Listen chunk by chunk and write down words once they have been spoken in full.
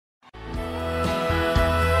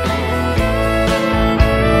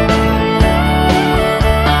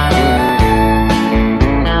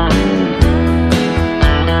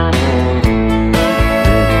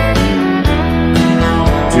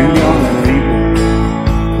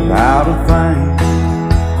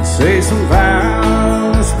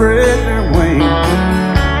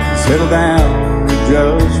settle down to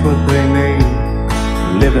just what they need,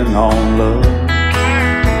 living on love.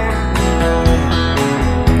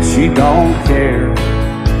 She don't care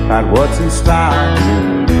about what's in style,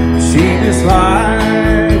 she just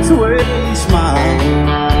likes the way you smile.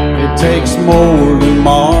 It takes more than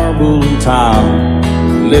marble and tile,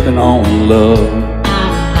 living on love.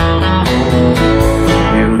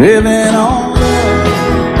 You're living on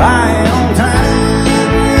love, buying on time,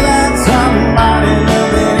 without somebody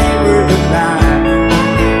loving ain't worth a dime.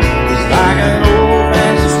 It's like an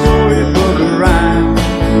old-fashioned storybook of rhyme,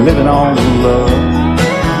 living on love.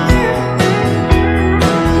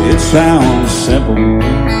 It sounds simple,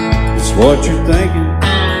 it's what you're thinking.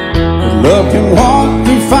 But love can walk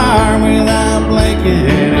through fire without blinking.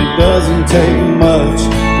 It doesn't take much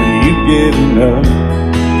when you get enough,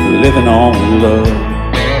 living on love.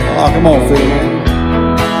 Oh, come on, Phil, man.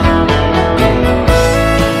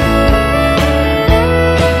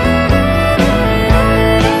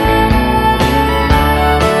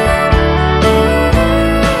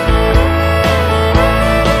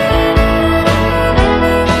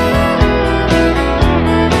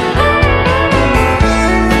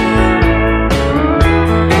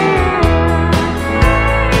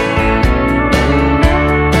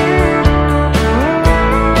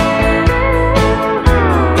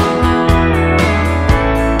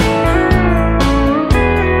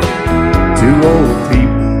 Old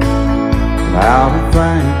people out of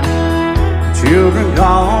fame, children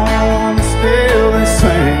gone, still they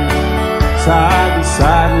sing, side by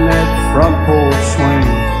side in that front porch swing,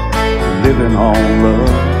 living on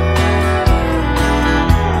love.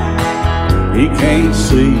 He can't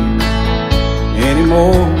see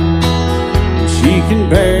anymore, she can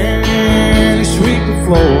barely sweep the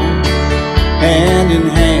floor. Hand in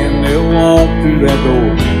hand they'll walk through that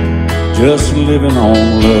door, just living on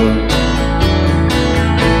love.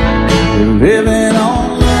 Living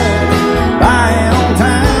on love, buying on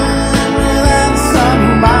time, without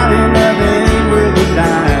somebody loving ain't worth a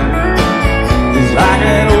dime. It's like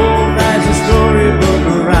an old-fashioned storybook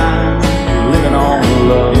of rhyme, living on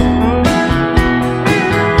love.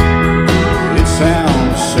 It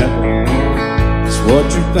sounds simple, it's what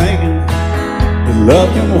you're thinking. But love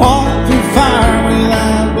can walk through fire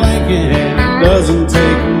without blinking. And it doesn't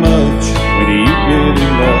take much when you get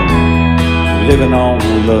enough, living on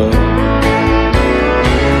love.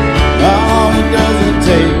 Oh, it doesn't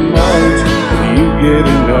take much when you get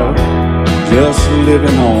enough, just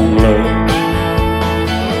living on love.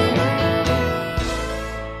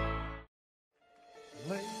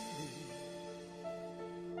 Lady,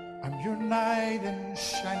 I'm your knight in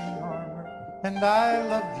shining armor, and I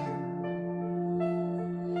love you.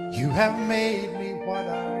 You have made me what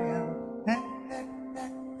I am,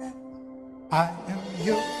 I am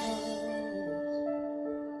yours.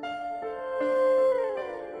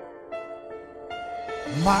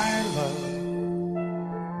 My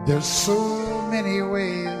love, there's so many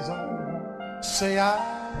ways I say I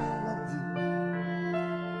love you.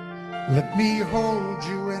 Let me hold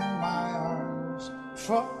you in my arms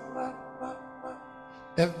forevermore.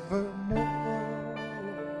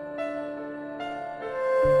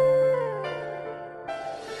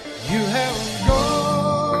 You have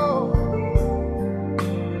gone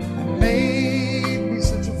and made me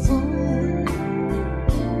such a fool,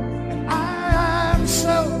 and I'm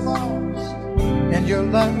so lost in your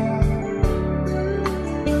love.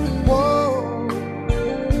 And whoa,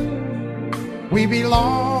 we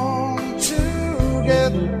belong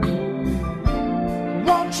together.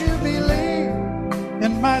 Won't you believe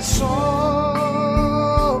in my soul?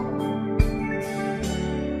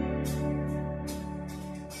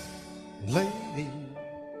 Lady,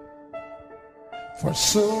 for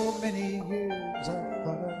so many years I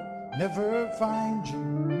thought I'd never find you.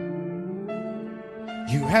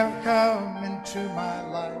 You have come into my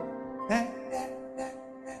life and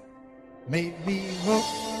made me whole.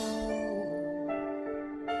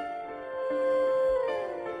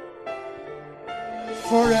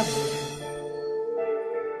 Forever,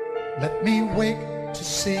 let me wake to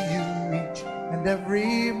see you each and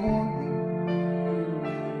every morning.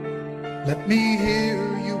 Let me hear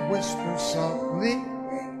you whisper softly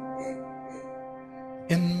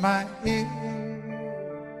in my ear.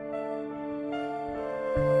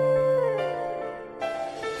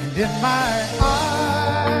 And in my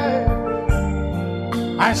eyes,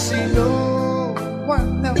 I see no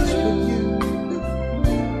one else but you.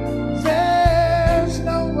 There's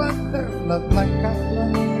no other love like I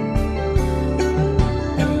love you.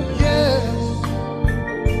 And yes,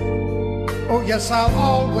 oh yes, I'll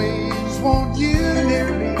always want you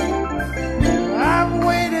near me. I've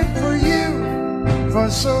waited for you for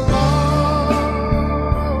so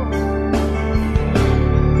long.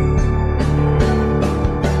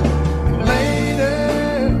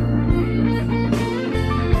 Later,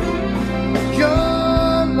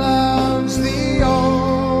 your love's the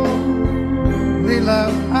only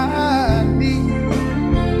love I need.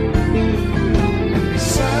 And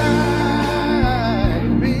beside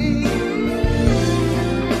me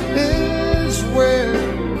is where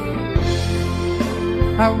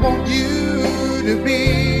I want you to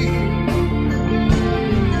be.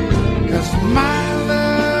 'Cause my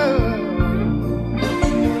love,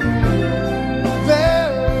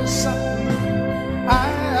 there's something I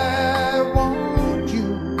want you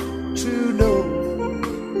to know.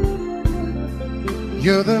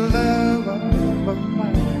 You're the love of my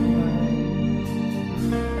life.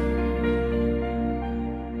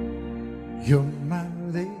 You're my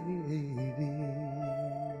lady.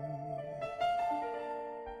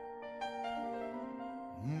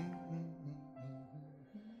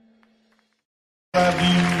 Love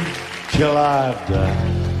you till I die.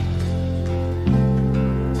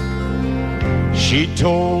 She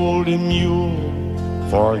told him you'll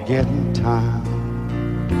forget in time.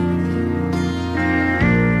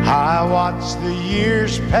 I watched the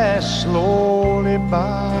years pass slowly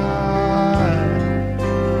by,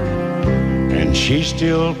 and she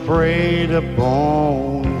still preyed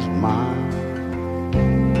upon his mind.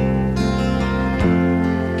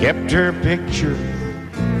 Kept her picture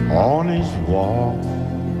on his wall.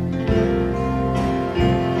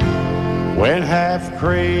 Went half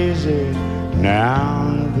crazy now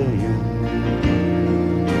and then.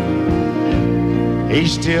 He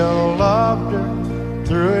still loved her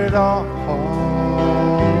through it all.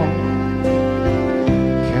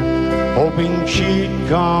 Kept hoping she'd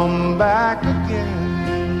come back again.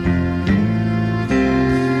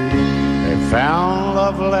 They found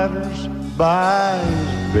love letters by his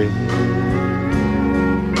bed,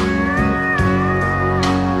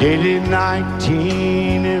 dated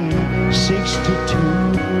 1962.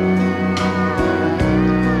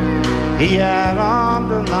 He had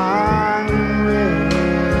underlined in red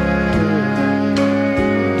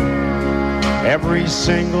every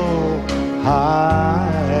single I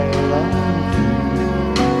love you.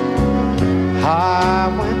 I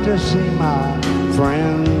went to see my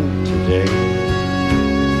friend today.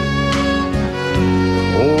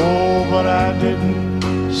 Oh, but I didn't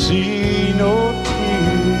see no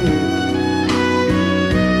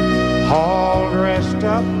all dressed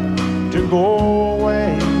up to go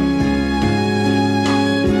away.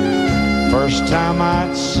 First time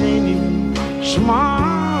I'd seen him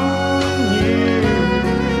smile in years.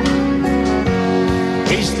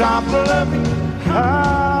 He stopped loving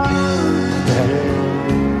her today.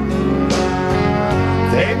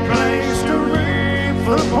 They placed a wreath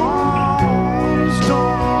upon his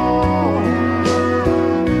door.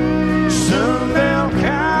 Soon they'll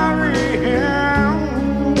carry him.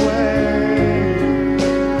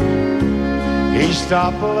 He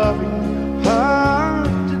stopped loving her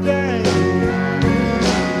today.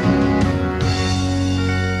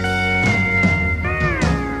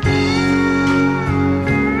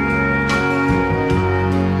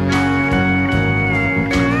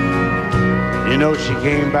 You know, she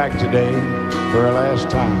came back today for her last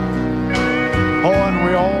time. Oh, and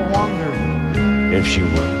we all wondered if she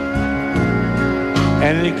would.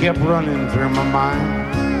 And it kept running through my mind.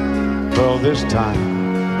 Well, this time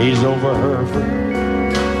he's over her for good.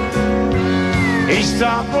 He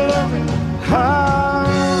stopped loving her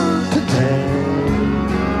today.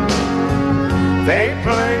 They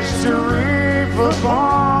placed a wreath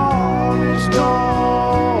upon his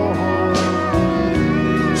door.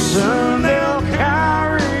 Soon they'll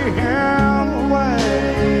carry him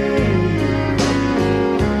away.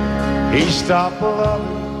 He stopped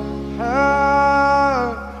loving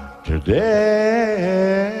her today.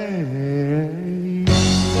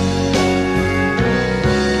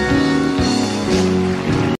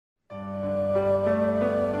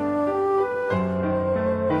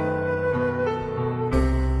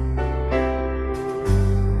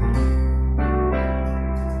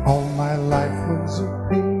 All my life was a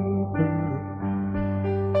paper,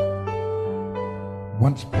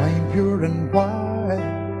 once plain, pure and white,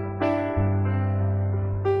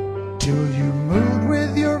 till you moved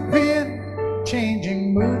with your pen,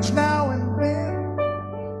 changing moods now and then,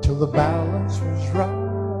 till the balance was right.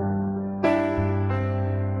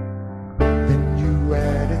 Then you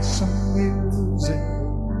added some music,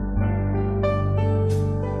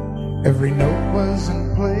 every note was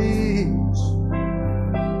in place,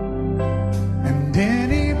 and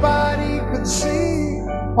anybody could see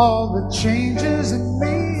all the changes in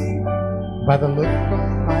me by the look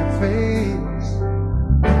on my face.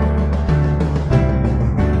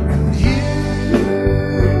 And you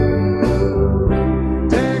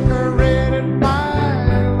decorated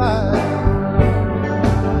my life,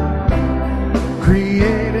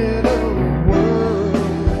 created a world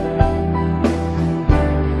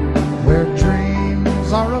where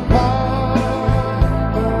dreams are apart.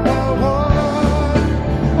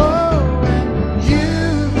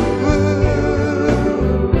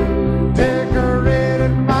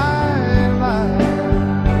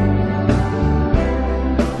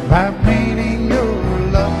 By painting your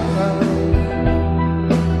love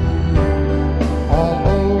all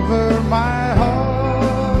over my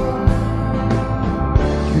heart,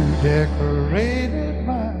 you decorated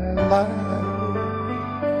my life.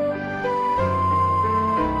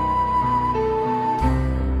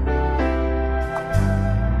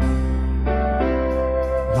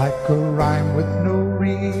 Like a rhyme with no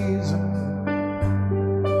reason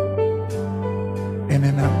in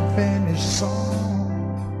an unfinished song.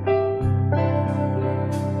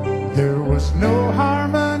 There was no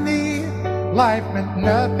harmony, life meant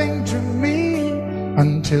nothing to me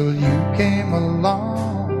until you came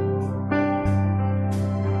along.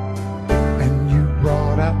 And you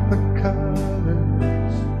brought out the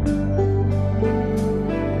colors.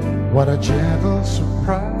 What a gentle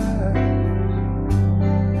surprise.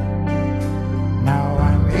 Now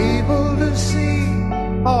I'm able to see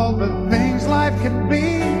all the things life can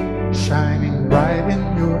be, shining bright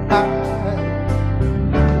in your eyes.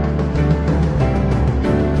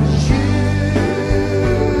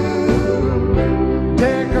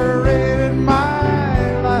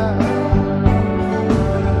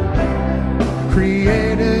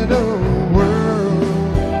 Created a world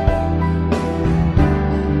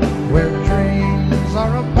where dreams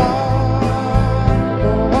are apart.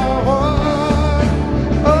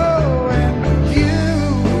 Oh, and you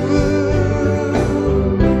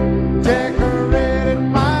decorated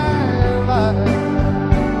my life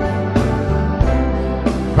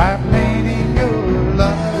by painting your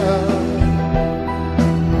love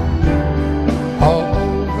all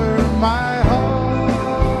over my heart.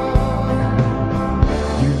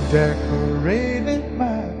 You decorated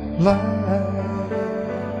my life.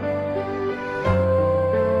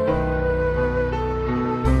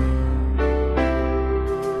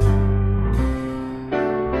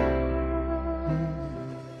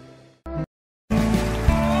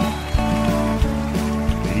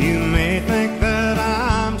 You may think that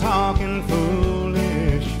I'm talking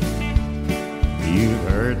foolish. You've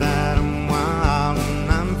heard that I'm wild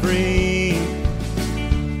and I'm free.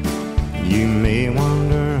 You may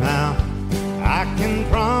wonder how I can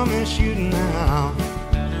promise you now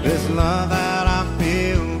this love that I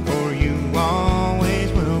feel for you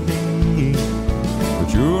always will be.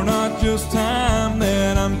 But you're not just time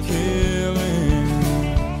that I'm killing.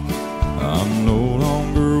 I'm no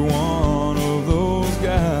longer one of those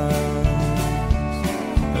guys.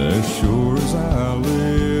 As sure as I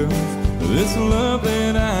live, this love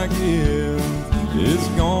that I give is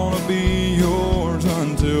gonna be yours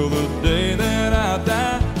until the day that I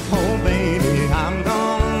die. Oh baby, I'm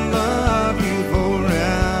gonna love you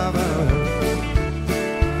forever,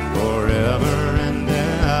 forever and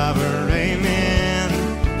ever, amen.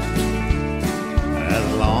 As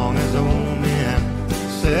long as old men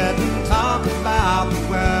sit and talk about the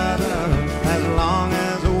weather, as long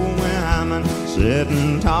as old women sit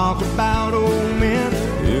and talk about old men.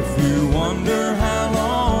 If you wonder how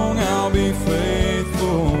long I'll be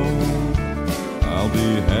faithful, I'll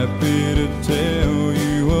be happy to tell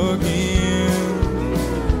you again.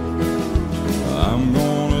 I'm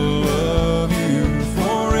gonna love you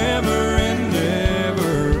forever and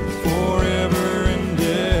ever, forever and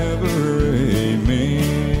ever, amen.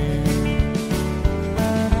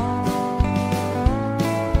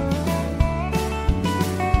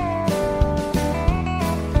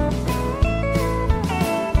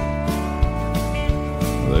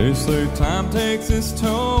 They say time takes its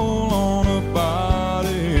toll on a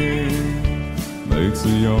body, makes a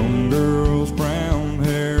young girl's brown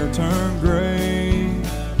hair turn gray.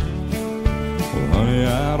 Well, honey,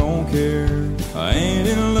 I don't care. I ain't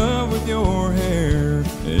in love with your hair.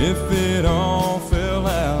 If it all fell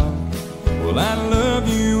out, well, I love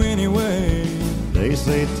you anyway. They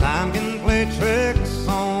say time can play tricks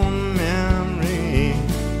on memory,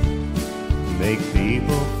 make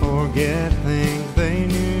people forget things they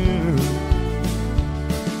knew.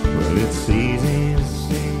 Well, it's easy to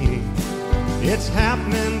see, it's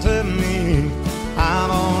happening to me.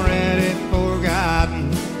 I've already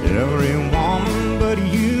forgotten every woman but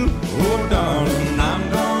you. Oh, darling, I'm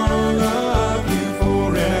gonna love you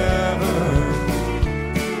forever,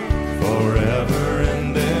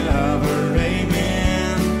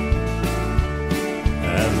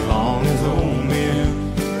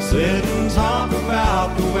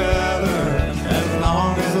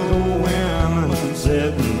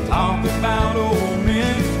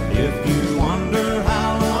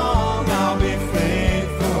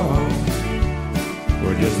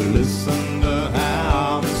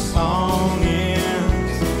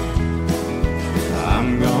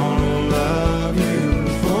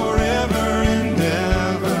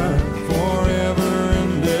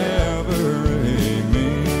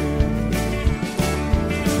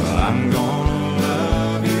 I'm gonna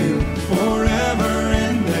love you forever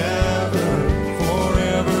and ever,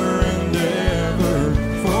 forever and ever,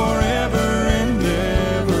 forever and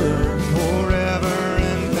ever, forever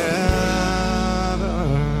and ever.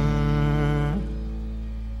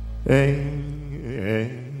 Amen.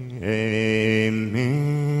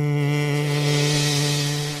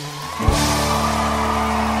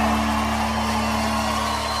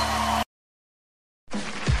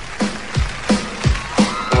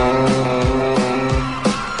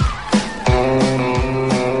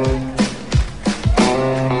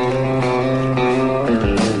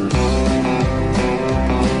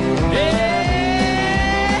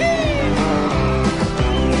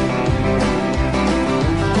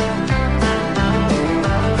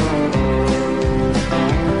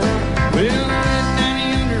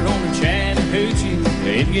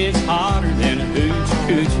 It gets hotter than a hoochie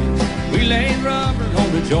coochie. We laid rubber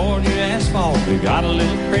on the Georgia asphalt. We got a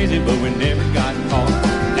little crazy, but we never got caught.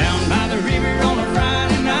 Down by the river on a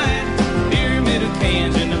Friday night, pyramid of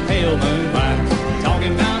cans in the pale moonlight.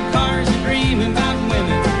 Talking about cars and dreaming about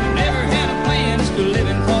women. Never had a plan, still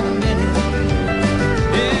living for the minute.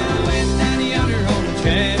 Yeah, I went down yonder on the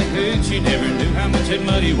Chattahoochee. Never knew how much that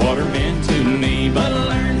muddy water meant to me. But I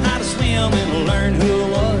learned how to swim and I learned who I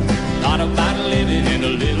was. Not about living and a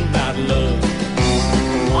little about love.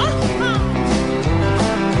 Well,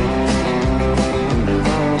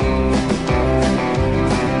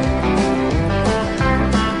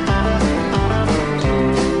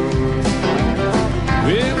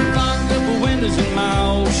 we locked up the windows in my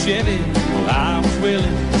old Chevy. Well, I was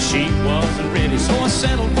willing, the sheet wasn't ready. So I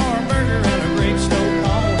settled for a burger and a grape stove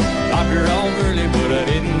home. Got her all early, but I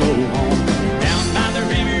didn't go home. Down by the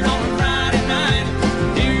river on a Friday night,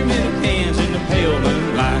 pyramid of cans in the pale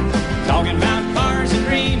moonlight. Talking about cars and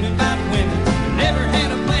dreaming about women. Never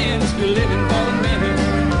had a plan, still living for the minute.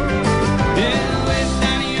 Yeah, I went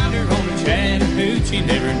down yonder on the Chattahoochee.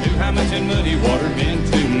 Never knew how much that muddy water meant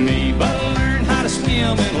to me. But I learned how to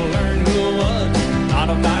swim and I learned who I was. Not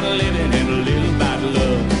about living and a little about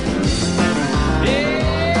love. Yeah.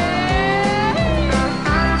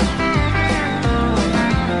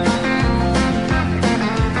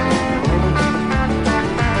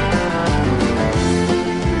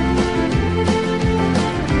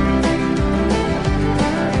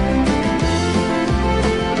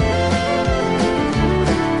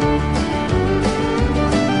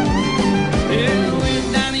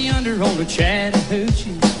 On the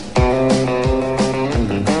Chattahoochee,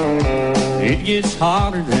 it gets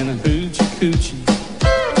hotter than a hoochie coochie.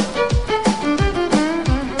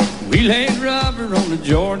 We laid rubber on the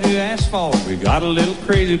Georgia asphalt. We got a little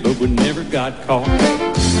crazy, but we never got caught.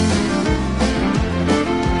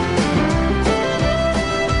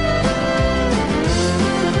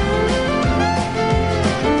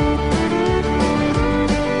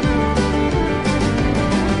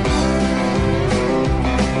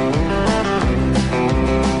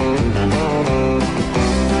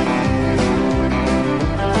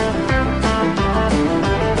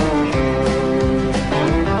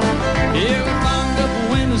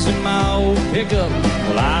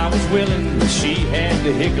 Well, I was willing, but she had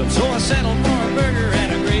the hiccup. So I settled for a burger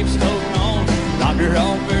and a grape stove on. Knocked her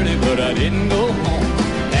off early, but I didn't go home.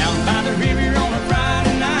 Down by the river on a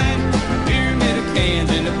Friday night, pyramid of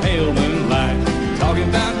cans in the pale moonlight. Talking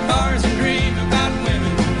about cars and dreaming about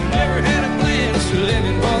women. Never had a plan, still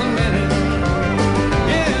living for the minute.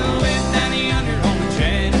 Yeah, I went down yonder on the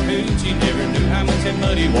Chattahoochee. Never knew how much that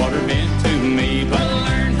muddy water meant to me. But I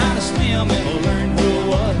learned how to swim and I learned who I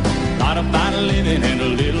was. Not about living and a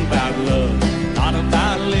little about love. Not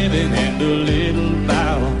about living and a little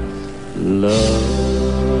about love.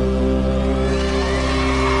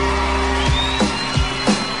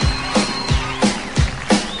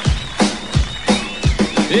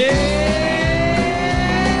 Yeah.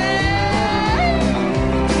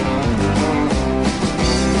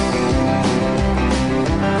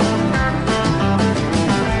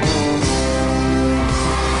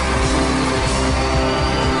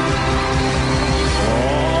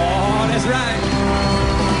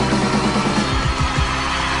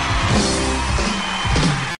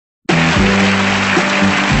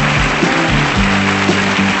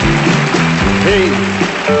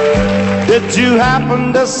 Did you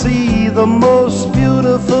happen to see the most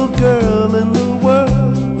beautiful girl in the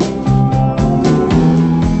world?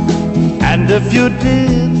 And if you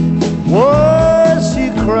did, was she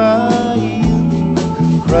crying,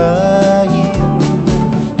 crying?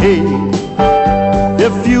 Hey,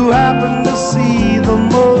 if you happen to see the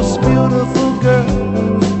most beautiful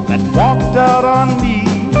girl that walked out on me,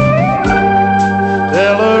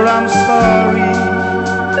 tell her I'm sorry,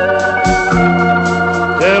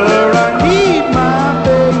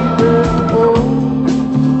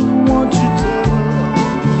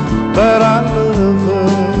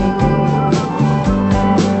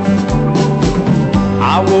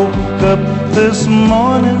 woke up this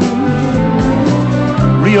morning,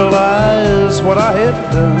 realized what I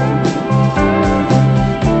had done.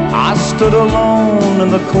 I stood alone in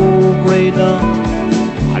the cold gray dawn.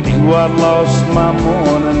 I knew I'd lost my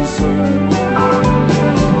morning sun.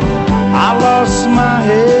 I lost my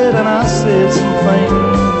head and I said some things.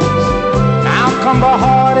 Now come the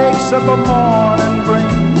heartaches that the morning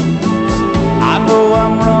brings. I know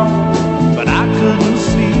I'm wrong, but I couldn't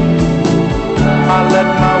see. I let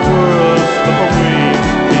my world slip away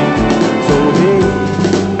from me. So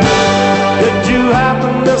hey, did you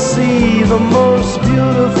happen to see the most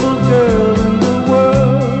beautiful girl in the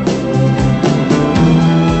world?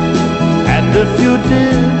 And if you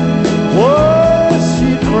did, was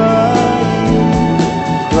she crying,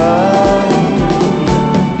 crying?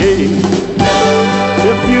 Hey,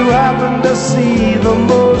 if you happen to see the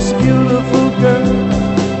most beautiful girl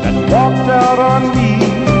that walked out on me,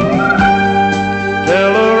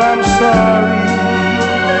 tell her I'm sorry.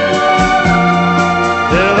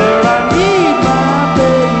 Tell her I need my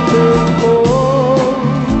baby. Oh,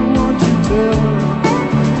 won't you tell her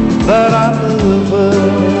that I love her?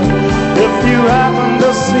 If you happen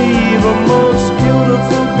to see the most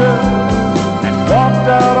beautiful girl that walked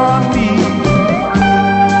out on me,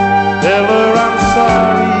 tell her I'm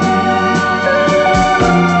sorry.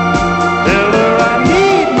 Tell her I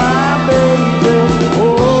need my baby.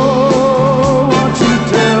 Oh, won't you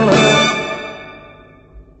tell her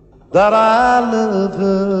that I love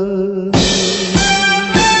her?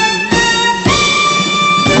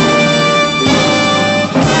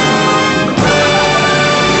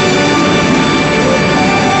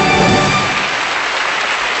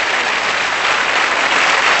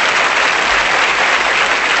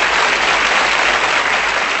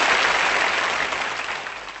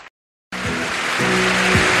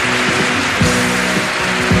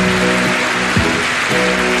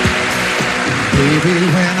 Baby,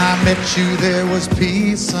 when I met you, there was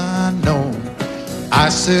peace unknown. I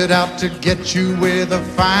set out to get you with a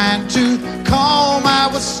fine-tooth comb. I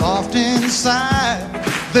was soft inside.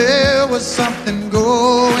 There was something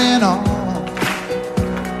going on.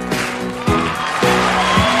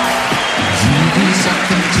 You do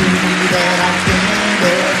something to me that I can't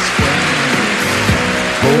explain.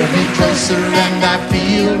 Hold me closer and I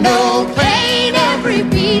feel no pain. Every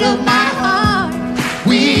beat of my heart,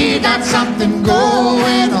 we got something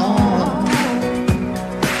going on.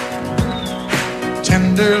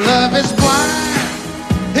 Tender love is blind.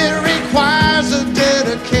 It requires a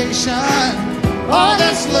dedication. All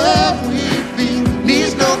this love we feel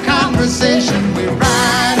needs no conversation. We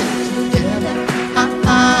ride it together,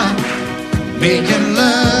 making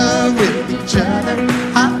love with each other,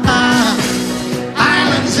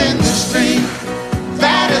 Islands in the stream,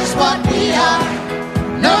 that is what we are.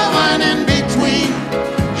 No one in between.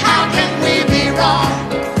 How can we be wrong?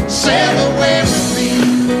 Sail away with me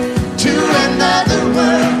to another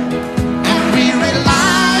world, and we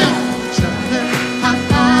rely on each other,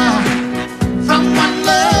 from one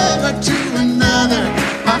lover to another,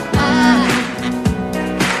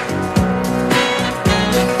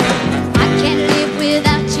 I can't live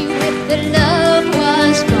without you if the love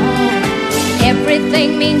was gone. Everything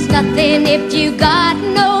means nothing if you got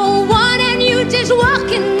no one, and you just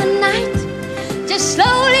walk in the night, just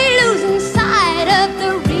slowly losing sight of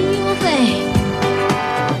the real thing.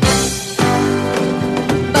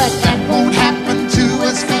 But that won't happen to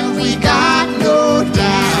us, and we got no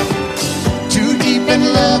doubt. Too deep in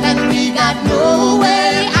love and we got no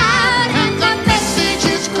way out. And the message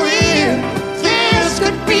is clear. This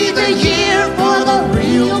could be the year for the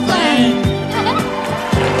real thing.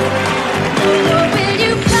 will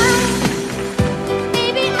you come?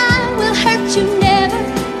 Baby,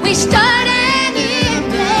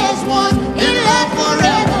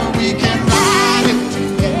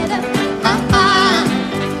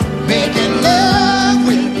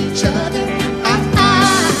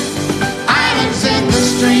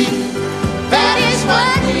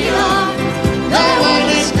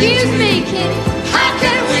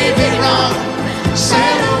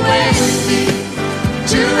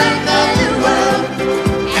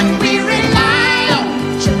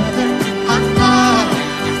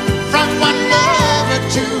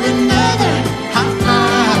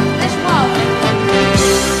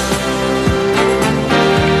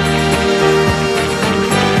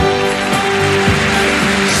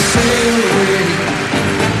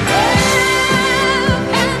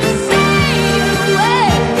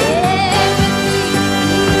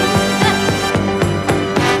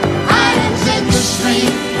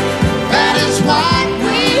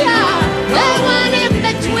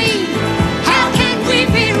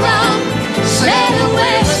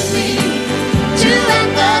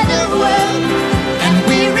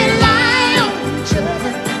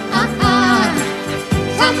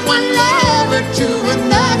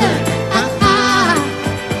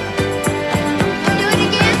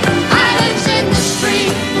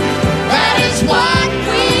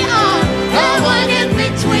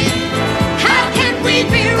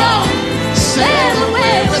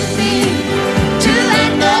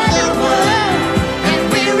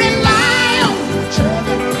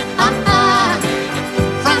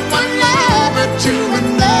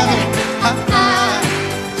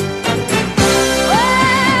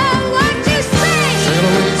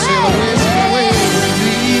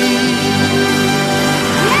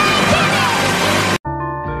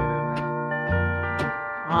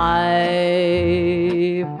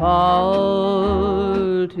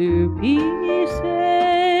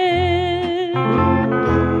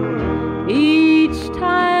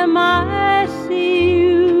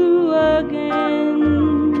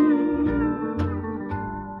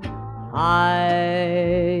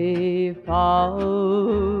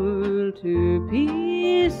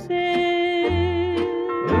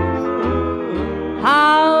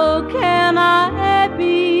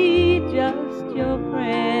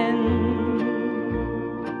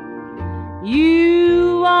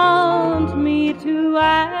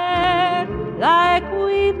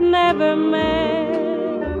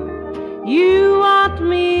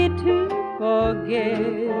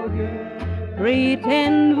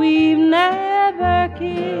 pretend we've never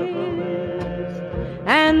kissed.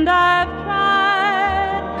 And I've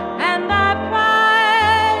tried,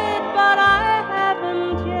 but I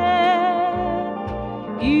haven't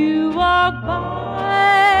yet. You walk by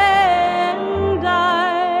and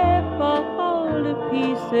I fall to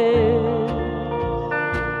pieces.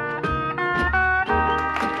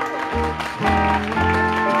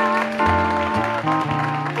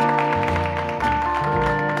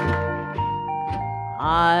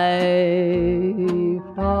 I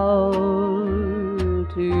fall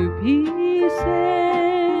to pieces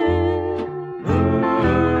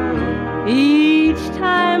each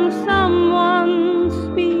time someone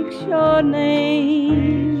speaks your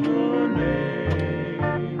name.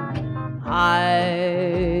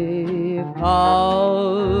 I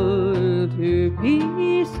fall to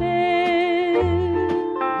pieces.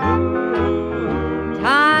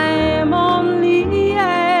 Time only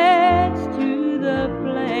adds to the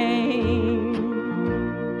flame.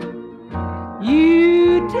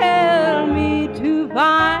 You tell me to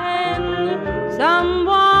find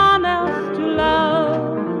someone else to love,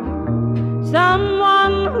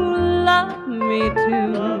 someone who loved me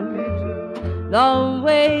too, the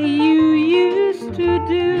way you used to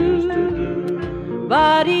do.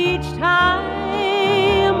 But each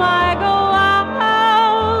time I go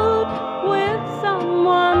out with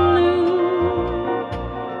someone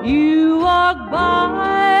new, you walk by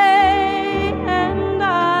and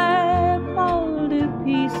I fall to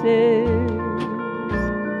pieces.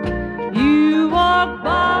 You walk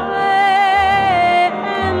by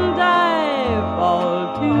and I fall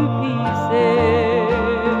to pieces.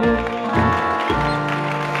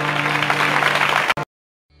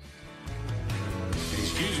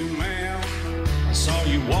 Excuse me, ma'am, I saw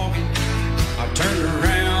you walking. I turned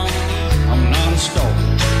around, I'm not a stalker.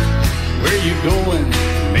 Where you going?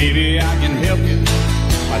 Maybe I can help you.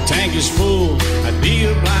 My tank is full, I'd be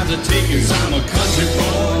obliged to take you. 'Cause I'm a country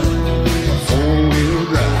boy, a four-wheel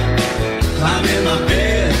drive. Climb in my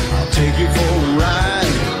bed, I'll take you for a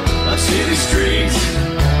ride. Up city streets,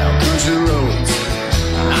 down country roads.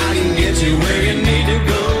 I can get you where you need to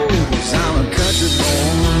go. 'Cause I'm a country boy.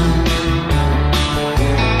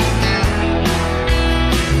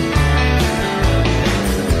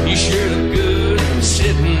 You sure look good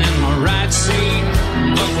sitting in my right seat.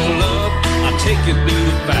 Buckle up, I'll take you through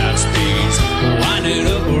the 5 speeds. Wind it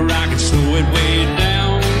up or I can slow it way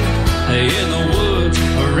down. In the woods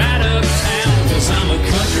or right uptown. 'Cause I'm a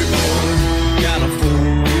country boy, got a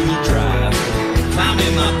 4-wheel drive. Climb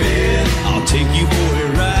in my bed, I'll take you for a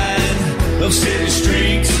ride. Up city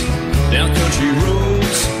streets, down country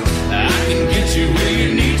roads. I can get you where you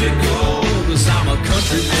need to go. 'Cause I'm a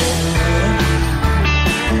country boy.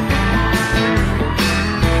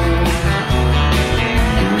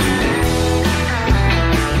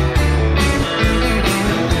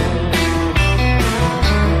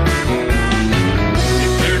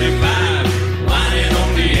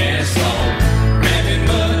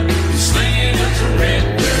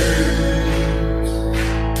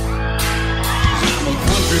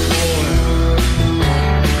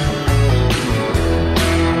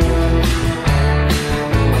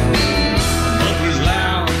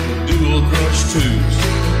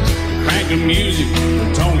 Crank the music, the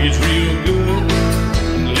tone gets real good.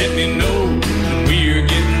 Let me know when we're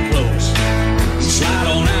getting close. Slide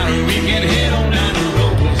on out or we can head on down the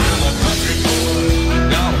road. 'Cause I'm a country boy,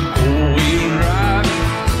 got a 4-wheel drive.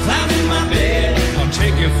 Climb in my bed, I'll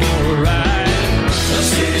take you for a ride. Up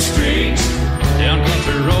city streets, down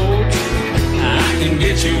country roads. I can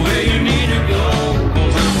get you where you need to go.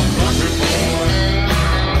 'Cause I'm a country boy.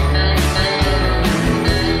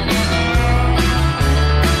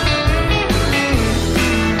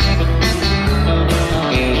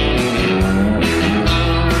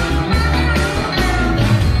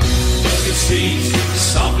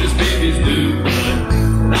 Soft as babies do, but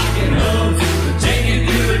knocking up to take it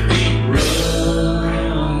through a deep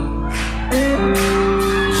run.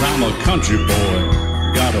 'Cause I'm a country boy,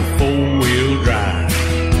 got a 4-wheel drive.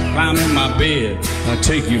 Climb in my bed, I'll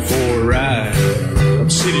take you for a ride. Up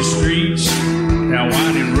city streets, down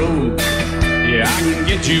winding roads. Yeah, I can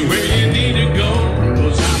get you where you need to go.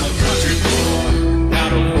 'Cause I'm a country boy,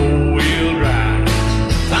 got a 4-wheel drive.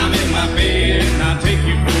 Climb in my bed, I'll take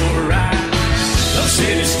you for a ride. Up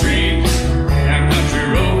city streets, down country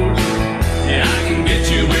roads. Yeah, I can get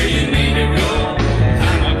you where you need to go.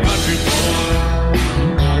 I'm a country boy.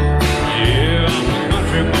 Yeah, I'm a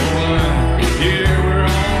country boy. Yeah, we're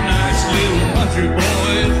all nice little country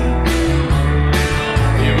boys.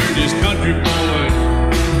 Yeah, we're just country boys.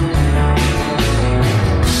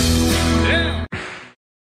 Yeah.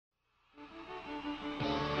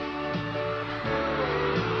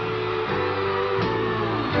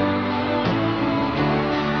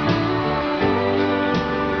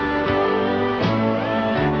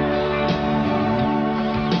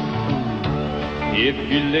 If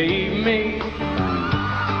you leave me,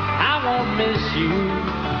 I won't miss you,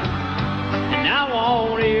 and I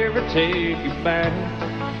won't ever take you back.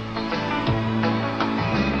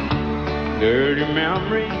 Dirty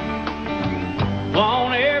memories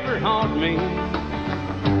won't ever haunt me,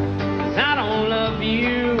 'cause I don't love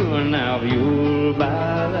you, and now you'll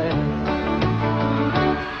buy that.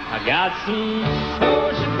 I got some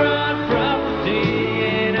oceanfront property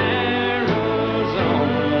in Arizona.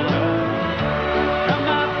 From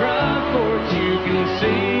my front porch you can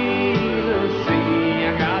see the sea.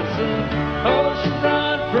 I got some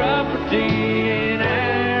oceanfront property in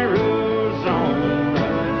Arizona.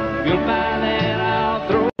 You'll buy that, I'll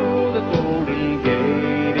throw the Golden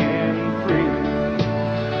Gate in free.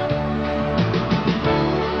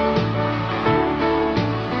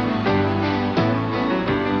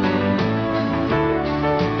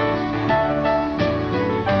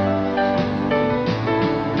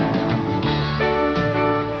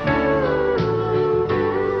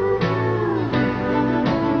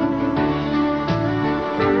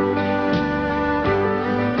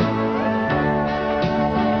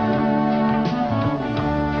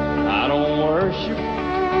 I don't worship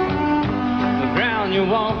the ground you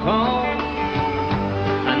walk on.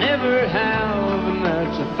 I never have, and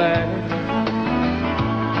that's a fact.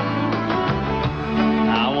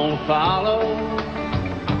 I won't follow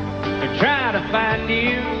or try to find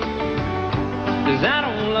you, 'cause I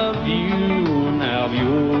don't love you, and now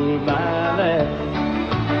you'll buy that.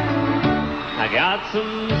 I got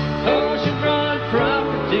some oceanfront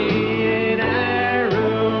property in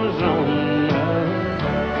Arizona.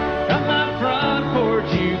 From my front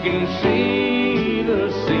porch you can see the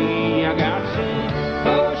sea. I got some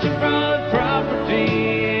oceanfront property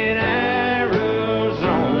in Arizona.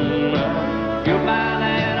 If you'll buy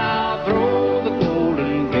that, I'll throw the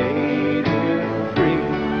Golden Gate in free.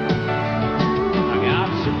 I got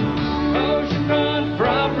some oceanfront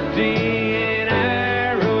property in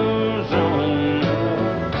Arizona.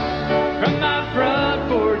 From my front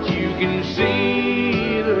porch you can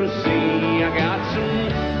see the sea. I got some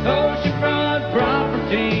oceanfront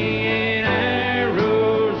property in Arizona.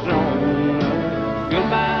 You'll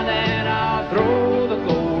buy that, I'll throw the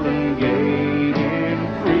Golden Gate in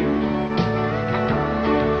free.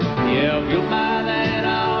 Yeah, if you'll buy that,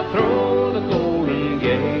 I'll throw the Golden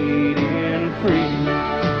Gate in free.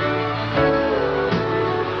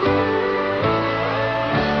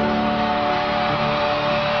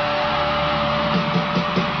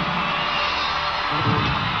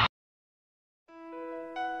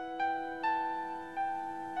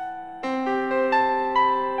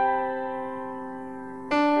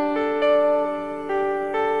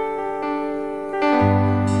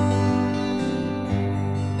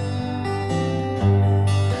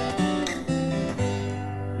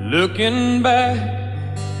 Looking back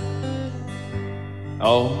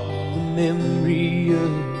on the memory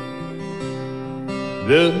of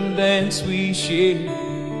the dance we shared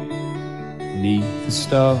neath the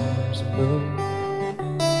stars above.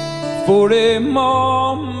 For a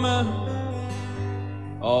moment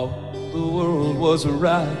all the world was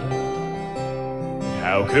right.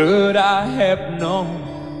 How could I have known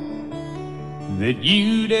that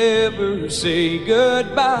you'd ever say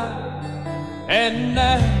goodbye? And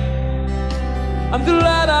now I'm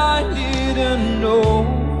glad I didn't know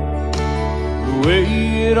the way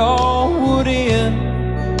it all would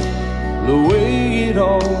end, the way it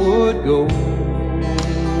all would go.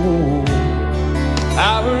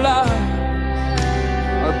 Our lives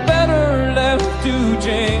are better left to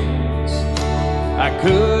chance. I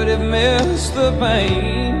could have missed the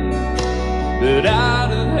pain, but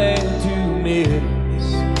I'd have had to miss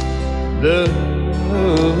the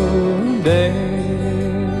dance.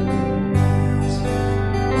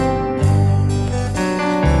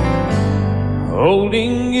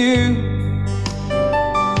 Holding you,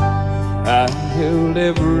 I held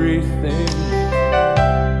everything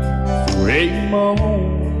for a moment.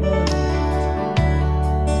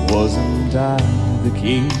 Wasn't I the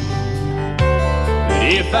king? But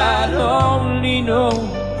if I'd only known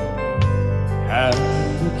how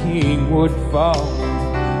the king would fall.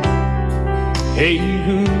 Hey,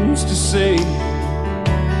 who's to say?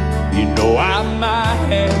 You know I might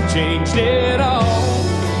have changed it all.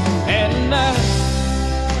 And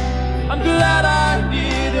I'm glad I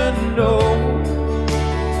didn't know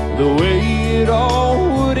the way it all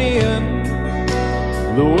would end,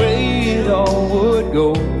 the way it all would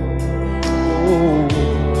go.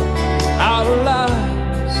 Our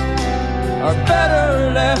lives are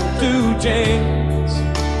better left to chance.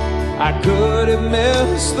 I could have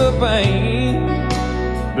missed the pain,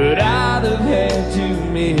 but I'd have had to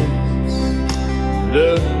miss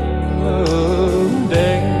the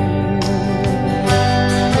day.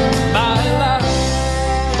 My life,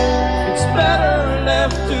 it's better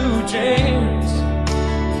left to chance.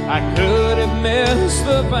 I could have missed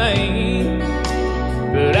the pain,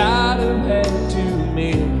 but I'd have had to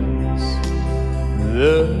miss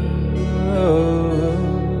the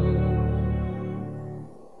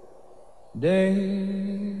days.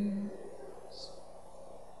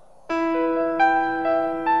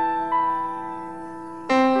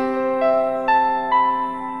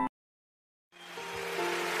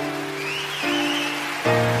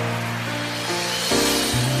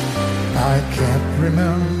 I can't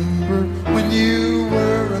remember when you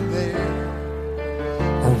weren't there,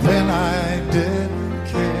 or when I didn't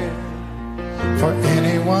care for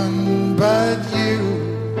anyone but you.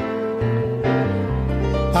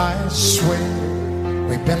 I swear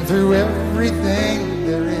we've been through everything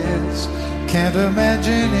there is. Can't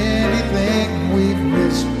imagine anything we've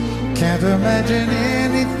missed. Can't imagine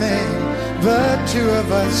anything the two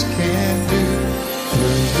of us can do.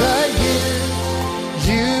 Through the years,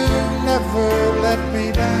 you never let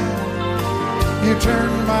me down. You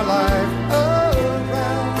turned my life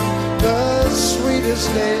around. The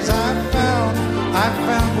sweetest days I found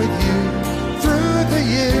with you. Through the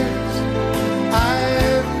years,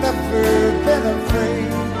 I've never been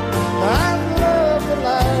afraid. I love the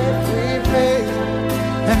life we've made,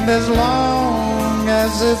 and as long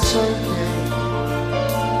as it's okay,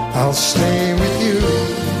 I'll stay with you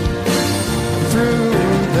through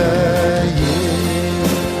the years.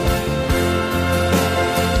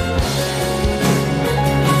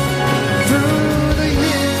 Through the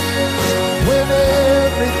years, when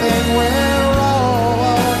everything went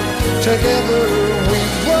wrong, together we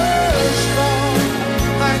were strong.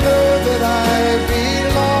 I know that I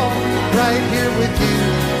belong right here with you.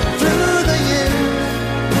 Through the years,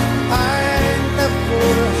 I never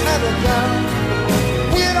had a doubt.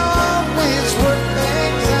 We'd always work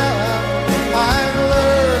things out. I've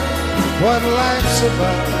learned what life's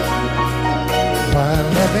about by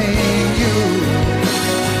loving you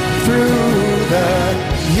through the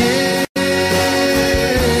years.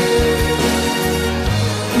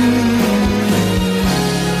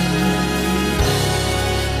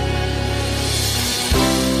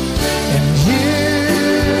 And you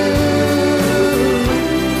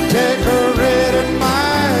decorated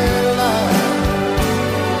my life,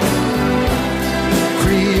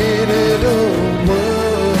 created a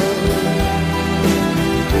world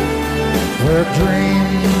where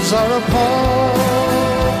dreams are apart.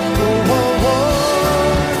 Oh, oh, oh,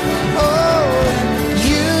 oh,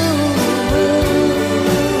 you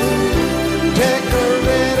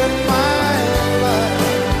decorated my life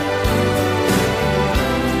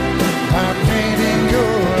by painting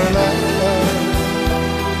your love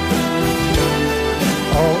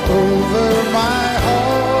all over my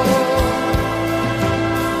heart.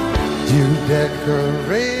 You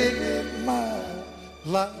decorated my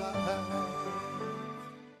life.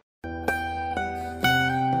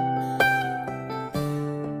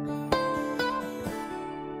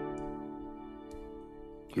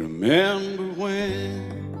 Remember when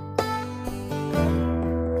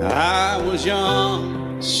I was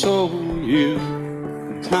young, so were you.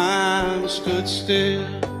 Time stood still.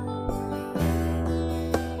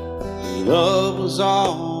 Love was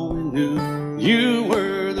all we knew. You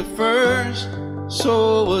were the first,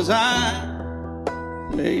 so was I.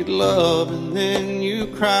 Made love and then you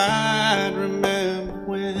cried. Remember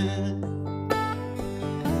when?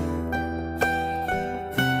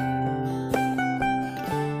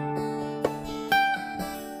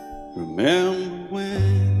 Remember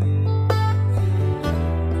when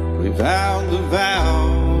we vowed the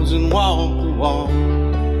vows and walked the walk,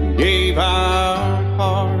 and gave our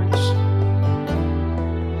hearts,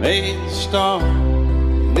 made the start,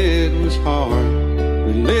 and it was hard.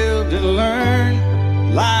 We lived and learned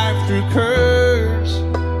life through curves.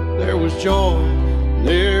 There was joy,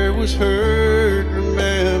 there was hurt.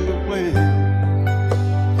 Remember when?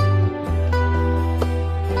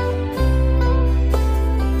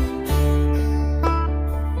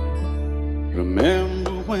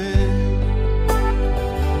 Remember when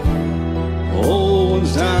old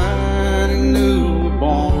ones died and new were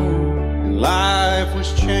born, and life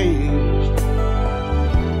was changed,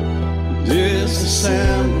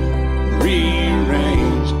 disassembled,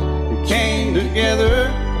 rearranged. We came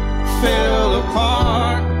together, fell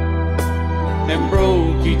apart, and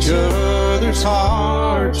broke each other's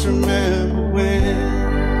hearts. Remember when?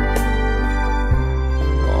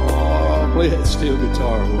 Oh, play that steel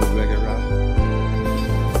guitar a little bit, right?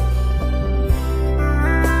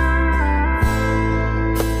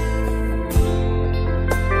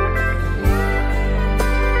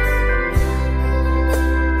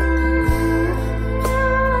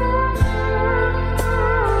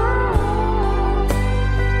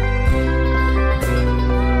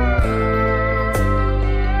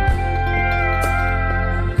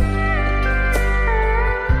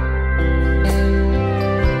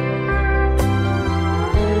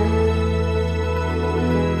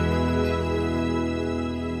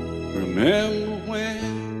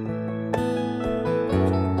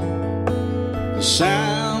 The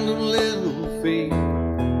sound of little feet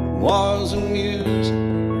was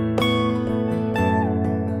amusing.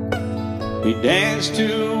 He danced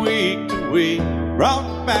to week,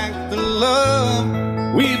 brought back the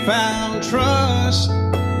love. We found trust,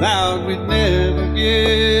 vowed we'd never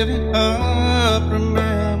give it up.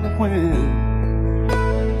 Remember when?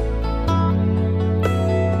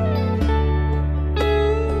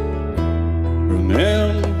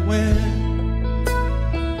 Remember when?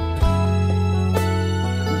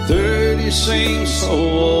 30 seems so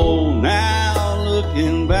old now,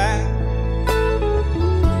 looking back.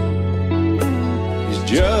 It's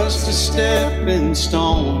just a stepping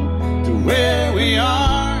stone to where we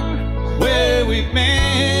are, where we've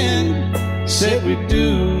been. Said we'd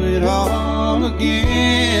do it all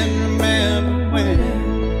again. Remember when?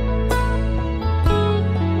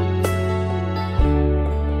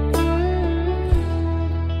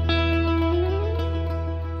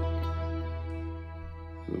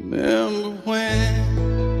 Remember when?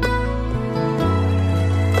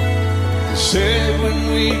 They said when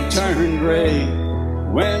we turned gray,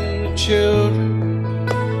 when the children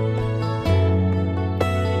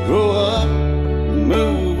grow up and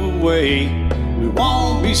move away, we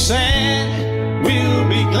won't be sad, we'll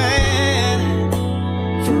be glad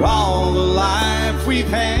for all the life we've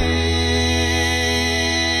had.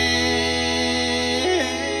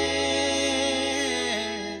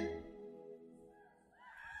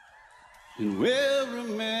 And we'll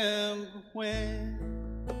remember when.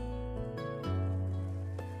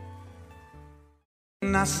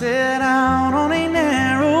 And I set out on a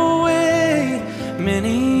narrow way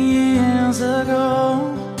many years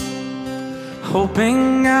ago,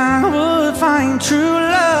 hoping I would find true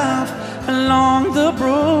love along the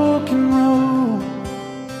broken road.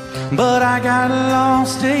 But I got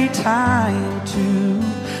lost a time or two.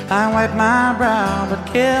 I wiped my brow but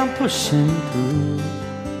kept pushing through.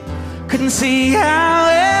 Couldn't see how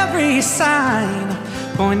every sign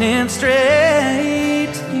pointed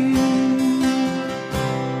straight to you.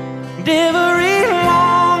 And every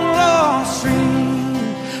long lost stream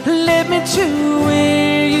led me to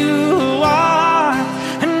where you are.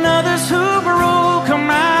 And others who broke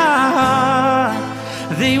my heart,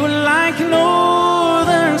 they were like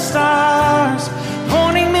northern stars,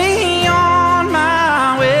 pointing me on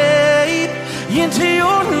my way into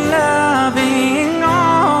your loving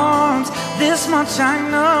arms. This much I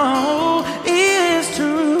know is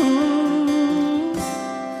true,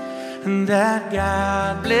 and that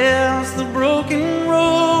God bless the broken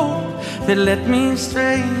road that led me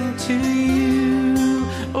straight to you.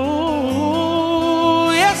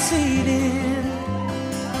 Oh, yes, He did.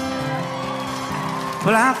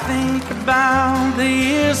 Well, I think about the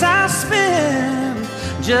years I spent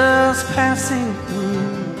just passing through.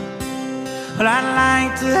 Well, I'd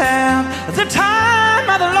like to have the time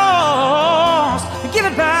of the lost and give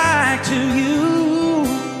it back to you.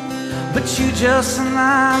 But you just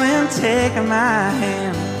smile and take my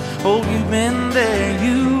hand. Oh, you've been there,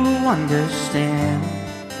 you understand.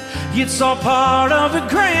 It's all part of a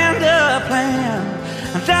grander plan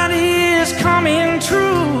that is coming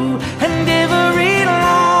true. And every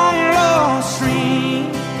long lost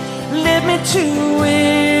stream led me to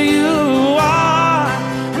where you are.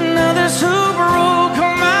 And others who broke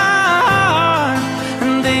my heart,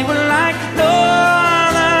 and they were like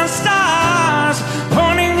northern stars,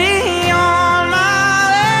 pointing me on my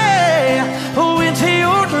way, oh, into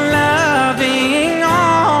your loving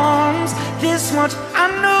arms. This much I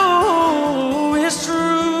know is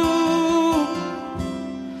true,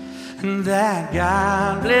 and that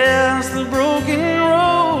God bless the broken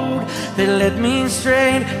road that led me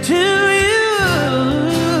straight to you.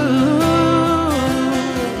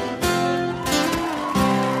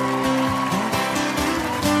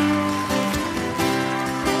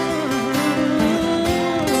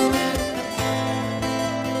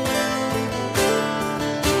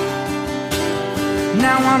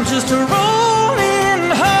 Now I'm just rolling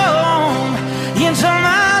home into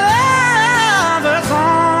my lover's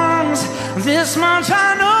arms. This much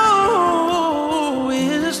I know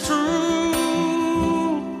is true,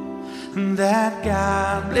 and that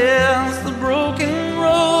God bless the broken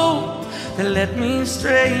road that led me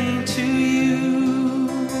straight to you.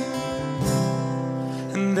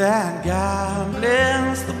 And that God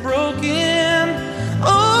bless the broken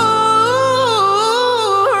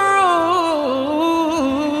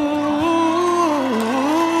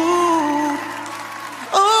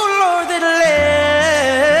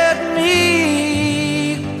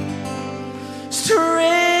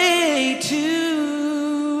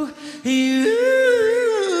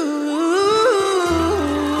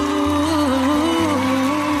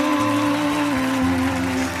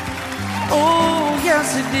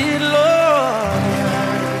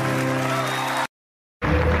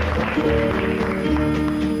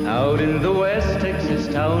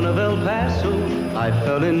Paso, I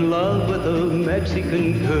fell in love with a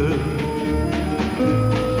Mexican girl.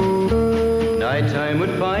 Nighttime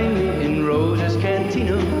would find me in Rose's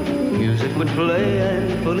Cantina. Music would play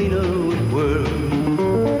and Felina would whirl.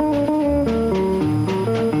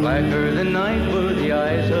 Blacker than night were the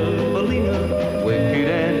eyes of Felina, wicked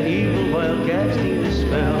and evil while casting a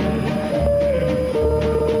spell.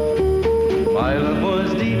 My love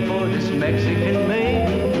was deep for this Mexican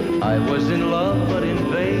maiden. I was in love, but in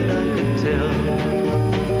vain I could tell.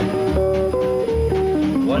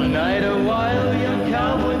 One night a wild young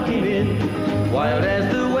cowboy came in, wild as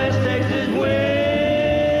the West Texas wind.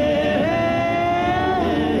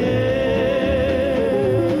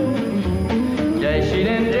 Dashing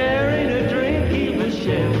and daring, a drink he was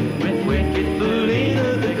sharing with wicked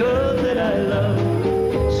Felina, the girl that I love.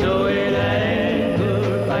 So in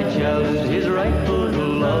anger I challenged his right for the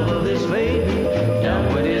love of this maiden.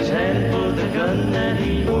 Down went his hand for the gun that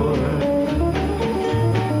he wore.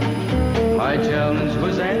 My challenge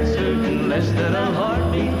was answered in less than a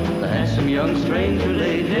heartbeat. The handsome young stranger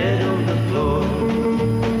lay dead on the floor.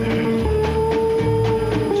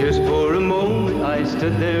 Just for a moment I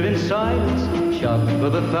stood there in silence, shocked for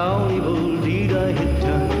the foul evil deed I had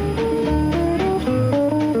done.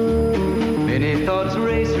 Many thoughts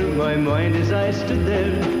raced through my mind as I stood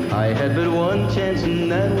there. I had but one chance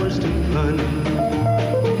and that was to run.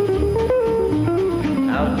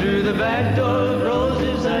 Out through the back door of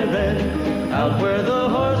Roses I ran, out where the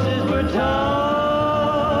horses were tied.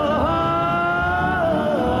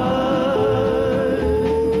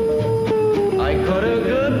 I caught a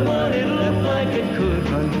good one, it looked like it could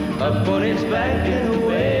run, up on its back and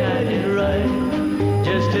away I did ride,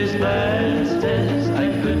 just as fast as I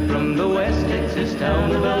could from the West Texas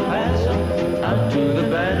town of El Paso, out to the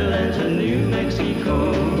Badlands of New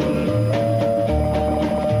Mexico.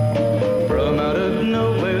 From out of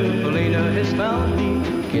nowhere, Felina has found me,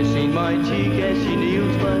 kissing my cheek as she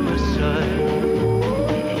kneels by my side.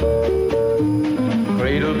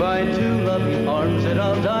 Cradled by two loving arms that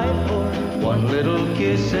I'll die for, one little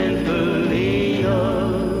kiss and Felina,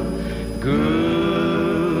 goodbye.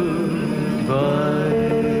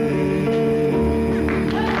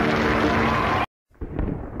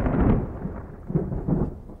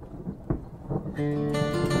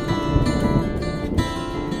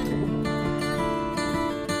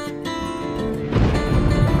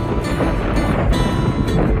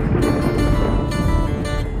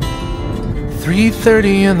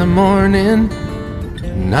 "3:30 in the morning,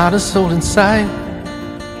 not a soul in sight.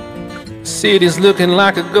 City's looking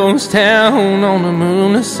like a ghost town on a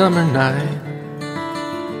moonless summer night.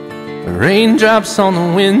 Raindrops on the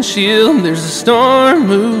windshield, there's a storm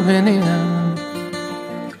moving in.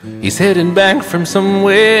 He's heading back from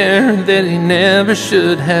somewhere that he never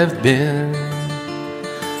should have been.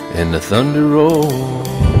 And the thunder rolls,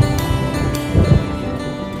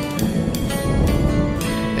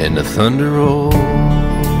 and the thunder rolls.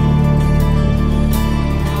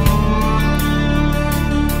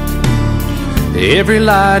 Every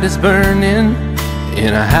light is burning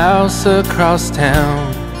in a house across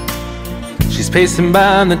town. She's pacing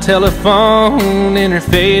by the telephone in her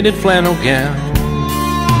faded flannel gown,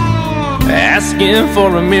 asking for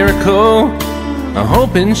a miracle,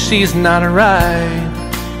 hoping she's not alright,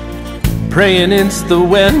 praying it's the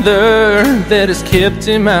weather that has kept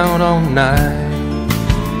him out all night.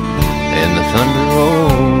 And the thunder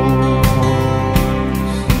rolls,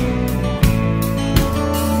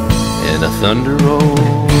 and the thunder rolls.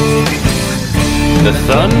 The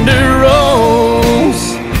thunder rolls,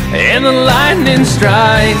 and the lightning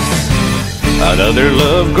strikes. Another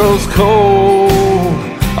love grows cold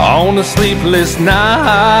on a sleepless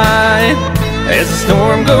night, as the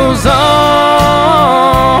storm goes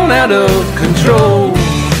on out of control.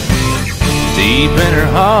 Deep in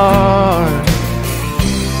her heart,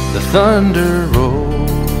 the thunder rolls.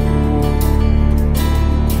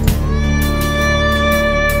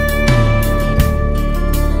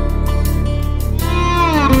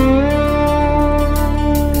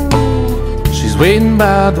 She's waiting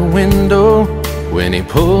by the window when he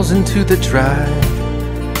pulls into the drive.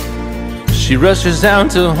 She rushes out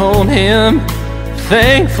to hold him,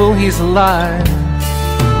 thankful he's alive.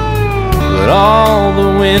 But all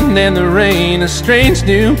the wind and the rain, a strange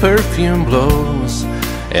new perfume blows,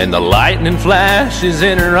 and the lightning flashes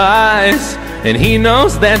in her eyes, and he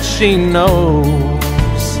knows that she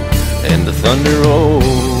knows. And the thunder rolls,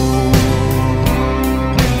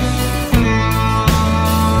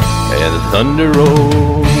 and the thunder rolls.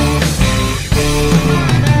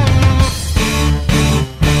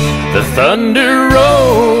 The thunder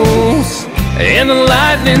rolls, and the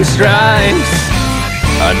lightning strikes.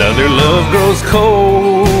 Another love grows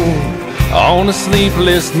cold on a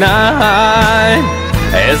sleepless night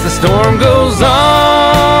as the storm goes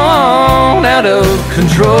on out of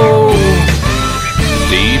control.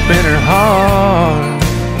 Deep in her heart,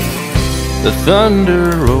 the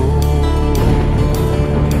thunder rolls.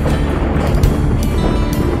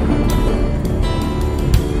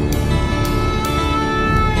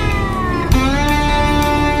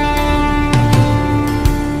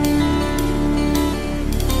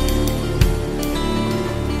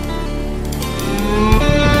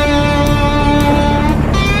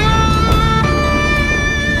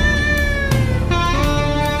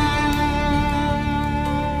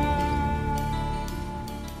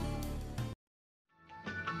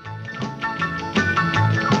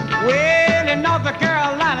 Well, in North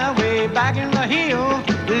Carolina, way back in the hill,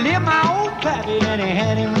 lived my old pappy and he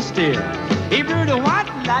had him still. He brewed a white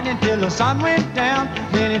lightning till the sun went down.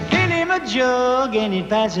 Then he'd fill him a jug and he'd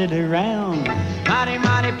pass it around. Mighty,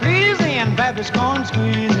 mighty pleasing, pappy's corn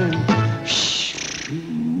squeezing. Shh,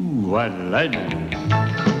 ooh, white lightning.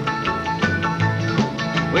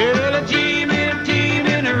 Well, a team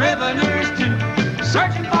in the revenues too,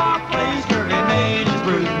 searching for a place where he made his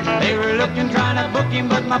brew. They were looking, trying to book him,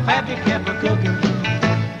 but my pappy kept a cooking.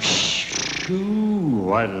 Shh, ooh,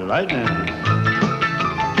 white lightning.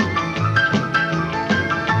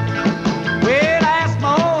 Well, I asked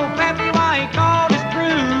my old pappy why he called his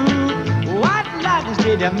brew white lightning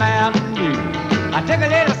instead of Mountain Dew. I took a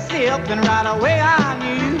little sip and right away I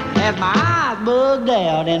knew, as my eyes bugged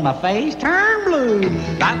out and my face turned blue.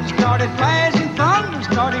 Lightning started flashing, thunder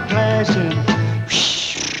started clashing.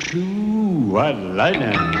 Ooh, white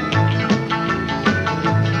lightning.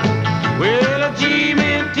 Well, a team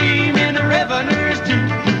in the revenues too,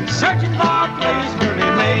 searching for a place where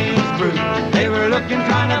they made his brew. They were looking,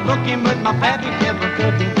 trying to book him, but my pappy kept a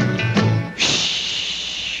cooking.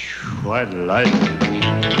 White lightning.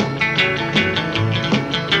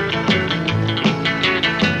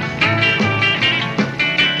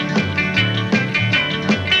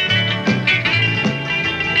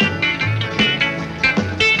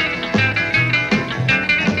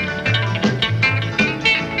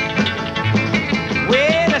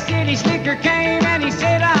 Came and he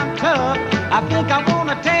said, I'm tough, I think I want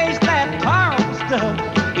to taste that horrible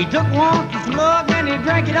stuff. He took one slug and he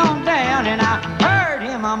drank it on down, and I heard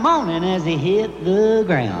him a moaning as he hit the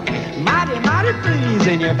ground. Mighty, mighty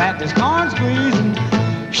pleasing, your Baptist corn squeezing.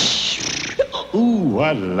 Ooh,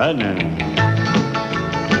 what lightning.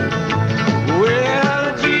 Well,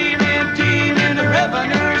 a team in the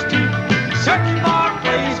revenues too, searching for a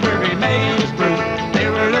place where he made his brew. They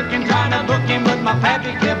were looking, trying to book him, but my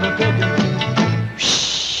pappy kept a cooking.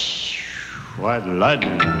 White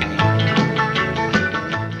lightning.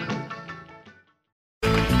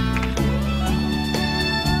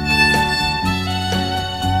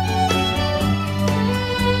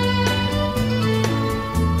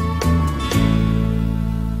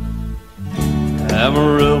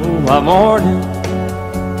 Amarillo by morning,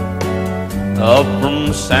 up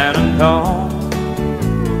from San Antonio.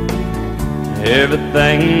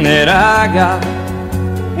 Everything that I got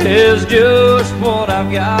is just what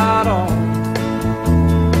I've got on.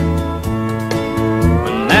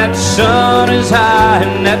 When that sun is high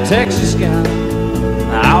in that Texas sky,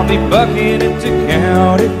 I'll be bucking into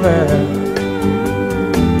county fair.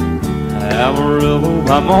 Amarillo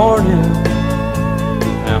by morning,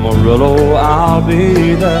 Amarillo, I'll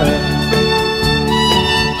be there.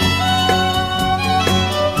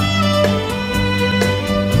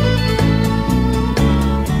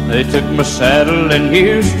 They took my saddle in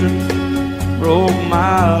Houston, broke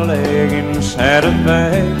my leg in Santa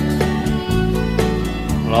Fe,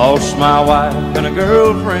 lost my wife and a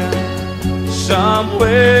girlfriend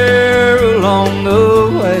somewhere along the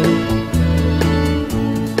way.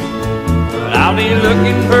 But I'll be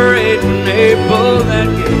looking for it when they pull that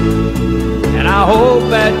gate, and I hope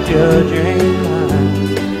that judge ain't lying.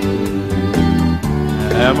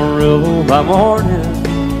 Amarillo by morning,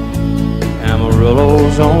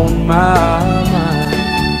 Amarillo's on my mind.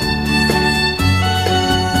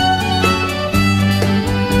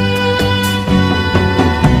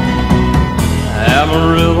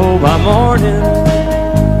 Amarillo by morning,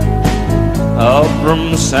 up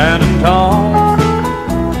from San Antonio.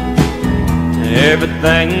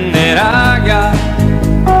 Everything that I got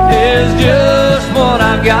is just what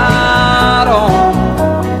I've got on.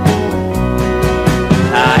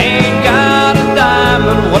 I ain't got a dime,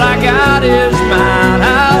 but what I got is mine. I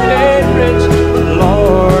ain't rich, but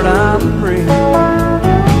Lord, I'm free.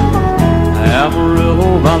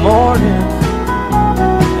 Amarillo by morning,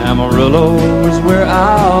 Amarillo is where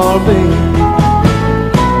I'll be.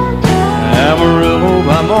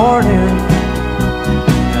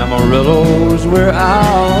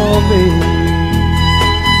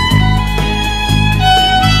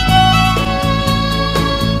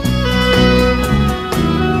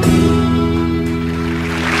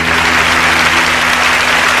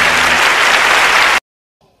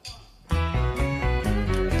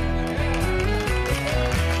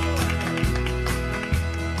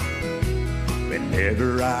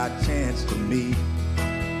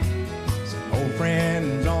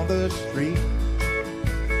 friends on the street.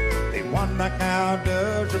 They wonder how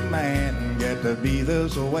does a man get to be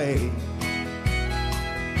this way.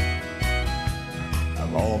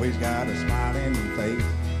 I've always got a smiling face,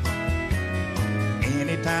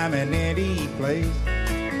 anytime and any place.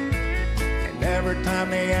 And every time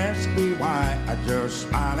they ask me why, I just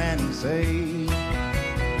smile and say,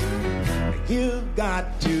 you've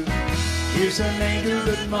got to kiss an angel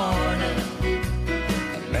good morning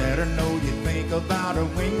and let her know you think about her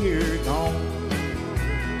when you're gone.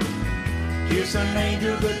 Kiss an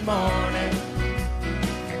angel good morning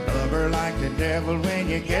and love her like the devil when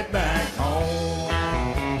you get back home.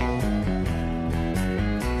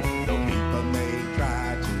 Though people may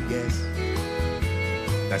try to guess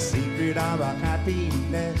the secret of our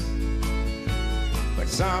happiness, but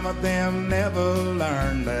some of them never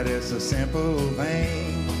learn that it's a simple thing.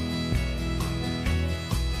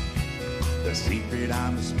 The secret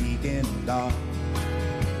I'm speaking of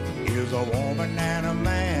is a woman and a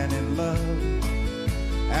man in love.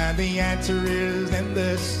 And the answer is in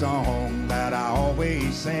this song that I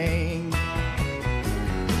always sing.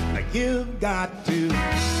 You've got to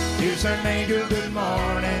kiss an angel good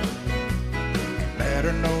morning, let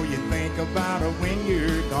her know you think about her when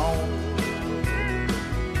you're gone.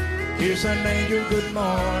 Kiss an angel good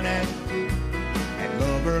morning and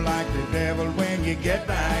love her like the devil when you get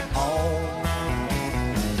back home.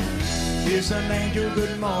 Kiss an angel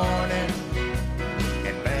good morning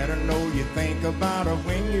and let her know you think about her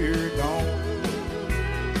when you're gone.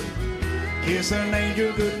 Kiss an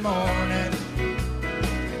angel good morning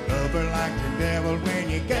and love her like the devil when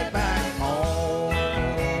you get back home.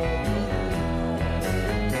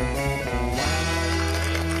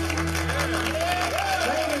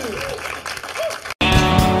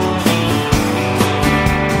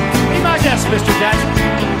 Mr. Jackson.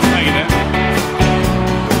 Thank you, Dan.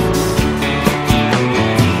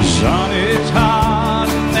 Sun is hot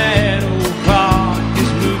and that old clock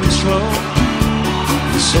is moving slow.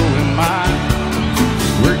 So am I.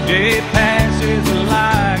 Workday passes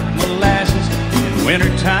like molasses in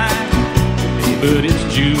wintertime. But it's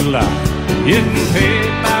July. Getting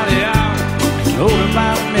paid by the hour, over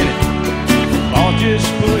by the minute. All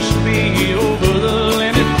just pushed me over the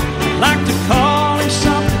limit. I'd like to call it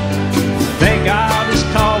something. Think I'll just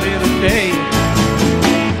call it a day.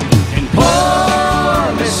 And pour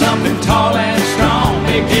me something tall and strong.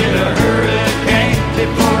 Make it a hurricane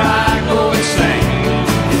before I go insane.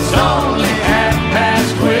 It's only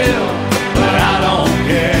 12:30, but I don't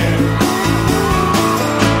care.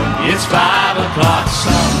 It's 5 o'clock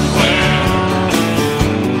somewhere.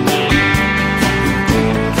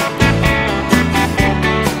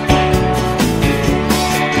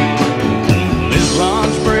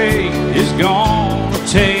 Gonna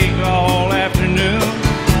take all afternoon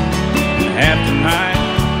and half the night.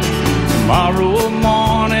 Tomorrow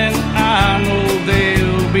morning I know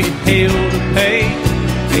they'll be hell to pay.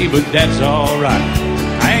 Hey, but that's alright.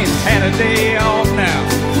 I ain't had a day off now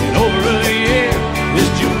in over a year. This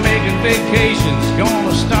Jamaican vacation's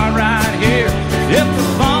gonna start right here. If the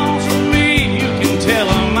phone's for me, you can tell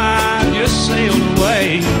them I just sailed away.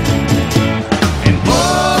 And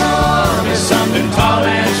pour me something tall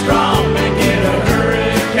and strong.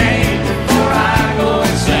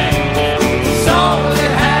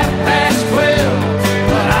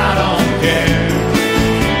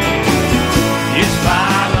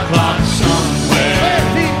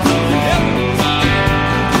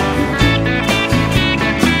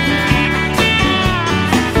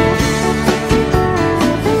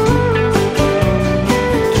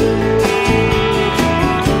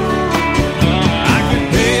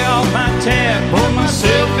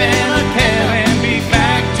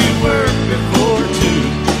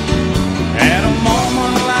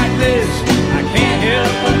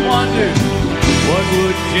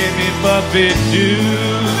 Buffett do?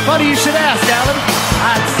 Funny you should ask, Alan.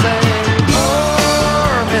 I'd say,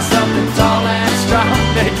 pour me something tall and strong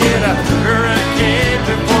to get a hurricane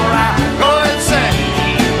before I go insane.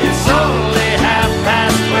 It's only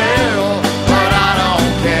 12:30, but I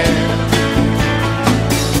don't care.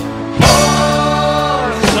 Pour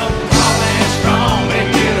me something tall and strong to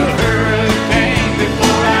get a hurricane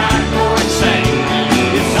before I go insane.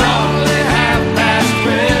 It's only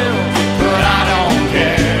 12:30, but I don't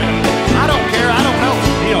care. I don't know.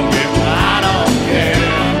 He don't care. I don't care.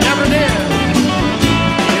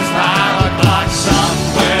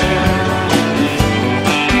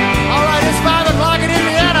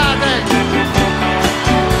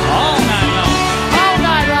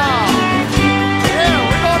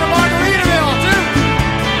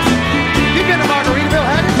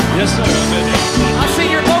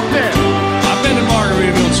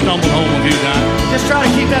 stumbled home a few times. Just try to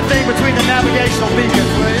keep that thing between the navigational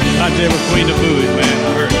beacons, will you? Right there between the buoys, man.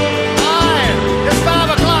 I heard it. All right, it's 5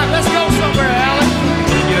 o'clock. Let's go somewhere, Alan.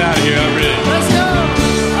 Get out of here, I'm ready. Let's go.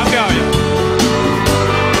 I'm going.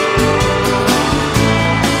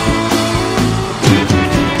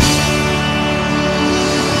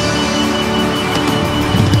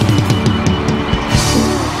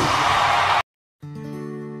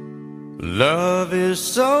 Love is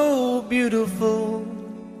so beautiful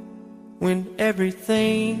when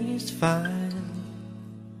everything is fine,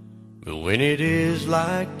 but when it is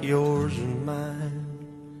like yours and mine,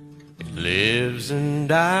 it lives and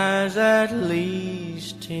dies at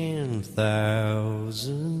least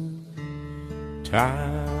 10,000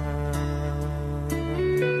 times.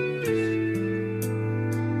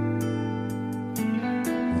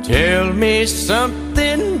 Tell me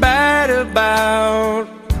something bad about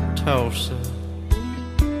Tulsa,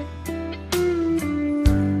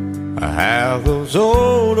 how those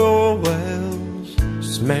old wells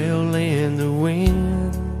smell in the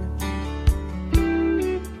wind.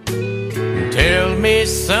 Tell me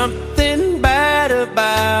something bad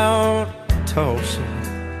about Tulsa,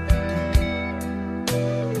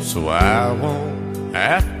 so I won't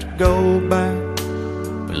have to go back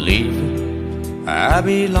believing I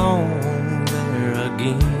belong there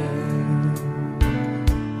again.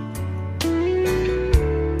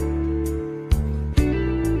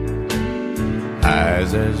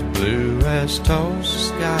 Eyes as blue as Tulsa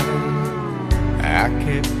sky, I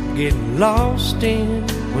kept getting lost in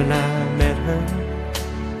when I met her.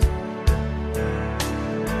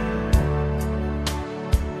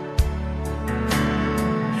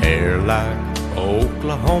 Hair like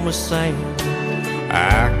Oklahoma sand,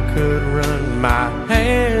 I could run my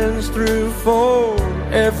hands through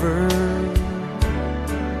forever.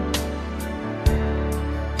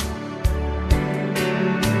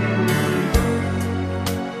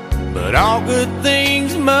 But all good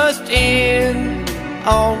things must end,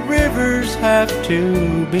 all rivers have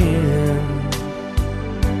to bend.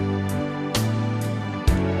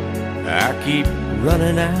 I keep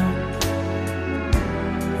running out,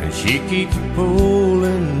 and she keeps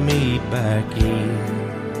pulling me back in.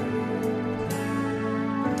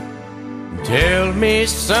 Tell me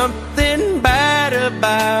something bad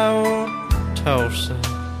about Tulsa,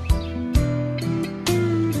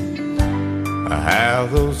 how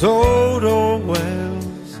those old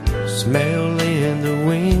wells smell in the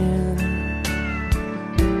wind.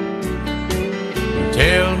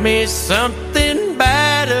 Tell me something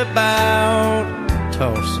bad about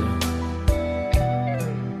Tulsa,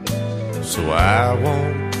 so I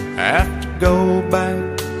won't have to go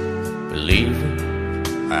back believing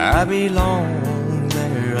I belong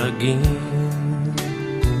there again.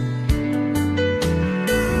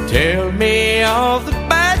 Tell me all the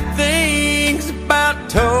bad things about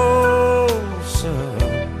Tulsa,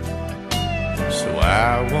 so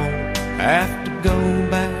I won't have to go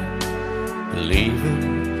back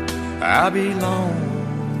believing I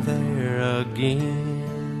belong there again.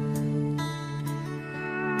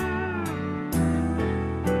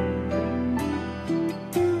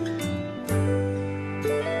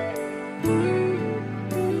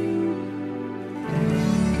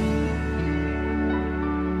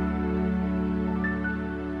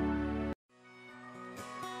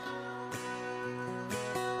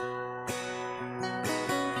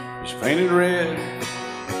 Painted red,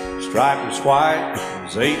 striped was white, it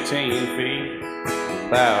was 18 feet,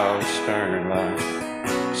 bow stern line.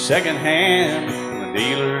 Second hand from a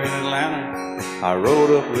dealer in Atlanta, I rode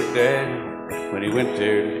up with Daddy when he went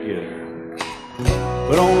there to get her.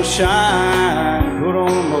 Put on a shine, put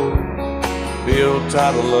on a motor, built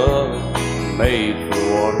title love, made for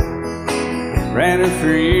the water. Ran it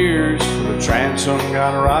for years, the transom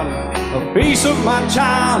got rotten. A piece of my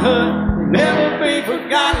childhood never be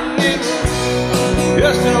forgotten. It's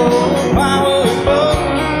just an old firewood boat,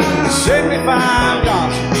 75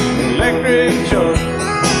 Johnson electric truck. A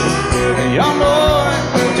young boy,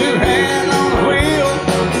 two hands on the wheel.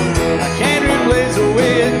 I can't replace the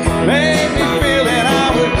way it made me feel that I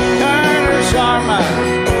would turn her sharp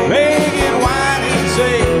mind, make it whine and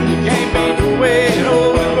say you can't beat the way an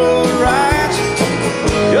old boat rides.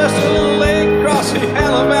 Just a little lake across the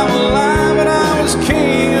Alabama line, but I was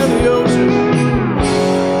king of the ocean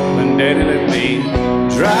when Daddy let me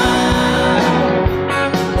drive.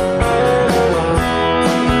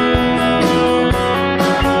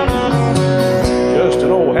 Just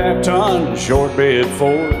an old half-ton short bed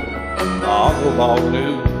Ford, my uncle bought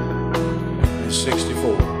new in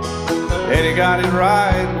 '64. Daddy got it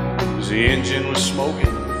right, 'cause the engine was smoking,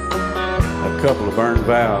 a couple of burned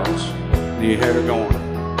valves, and he had her going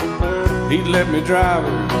He'd let me drive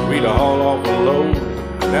her, we'd haul off a load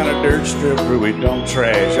down a dirt strip where we'd dump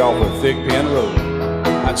trash off a thick pin road.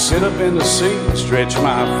 I'd sit up in the seat and stretch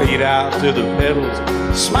my feet out to the pedals,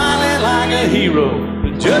 smiling like a hero.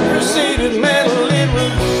 The judge proceeded metal, it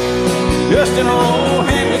was just an old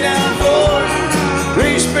hand-me-down Ford,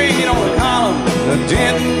 three-speed on the column, a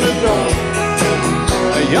dent in the door.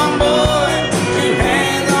 A young boy, two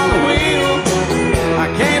hands on the wheel, I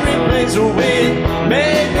can't replace the way it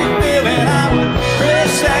made me feel. And I would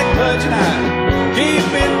press that clutch and I'd keep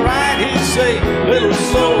it right. He'd say, little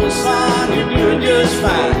soul, son, you're doing just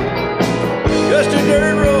fine. Just a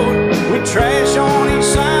dirt road with trash on each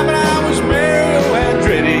side, but I was merry, oh, and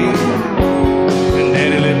dready, and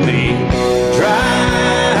Daddy let me drive.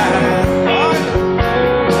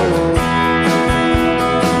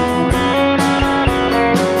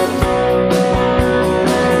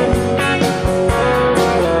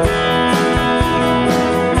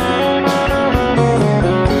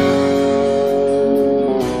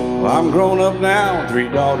 I'm grown up now, 3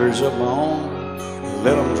 daughters of my own.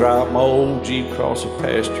 Let them drive my old Jeep across the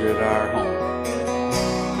pasture at our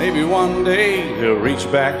home. Maybe one day they'll reach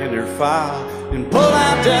back in their file and pull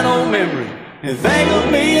out that old memory and think of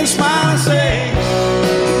me and smile and say,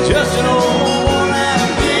 just an old worn-out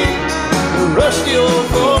Jeep, a rusty old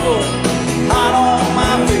Volvo, hot on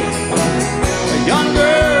my feet. A young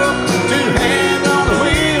girl, 2 hands on the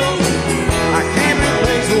wheel, I can't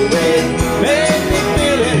replace the way it made me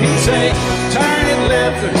feel. And he'd say, turn it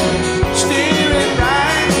left or steer it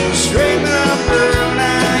right, straighten up, girl,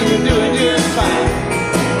 now you're doing just fine.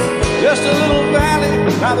 Just a little valley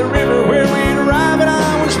by the river where we'd arrive, and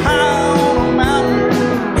I was high on a mountain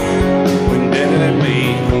when Daddy let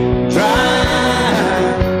me drive.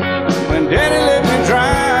 When Daddy let me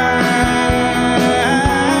drive,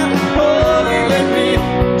 oh, he let me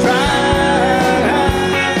drive.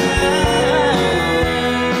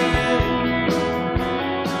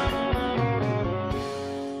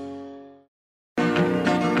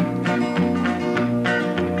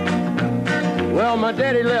 Well, my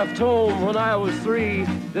daddy left home when I was 3.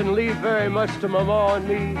 Didn't leave very much to my ma and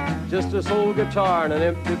me, just this old guitar and an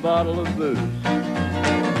empty bottle of booze.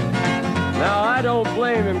 Now, I don't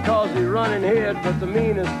blame him 'cause he run and hid, but the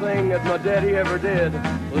meanest thing that my daddy ever did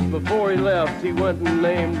was before he left, he went and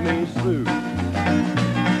named me Sue.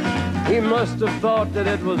 He must have thought that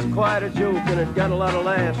it was quite a joke, and it got a lot of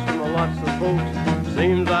laughs from lots of folks.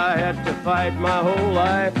 Seems I had to fight my whole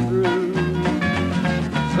life through.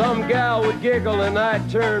 Some gal would giggle and I'd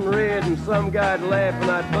turn red, and some guy'd laugh and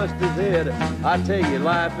I'd bust his head. I tell you,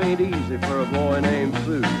 life ain't easy for a boy named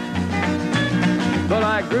Sue. But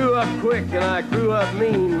I grew up quick and I grew up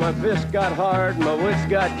mean. My fists got hard and my wits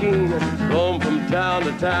got keen. Roamed from town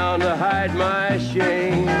to hide my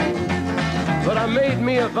shame. But I made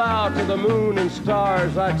me a vow to the moon and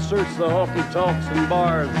stars, I'd search the honky-tonks and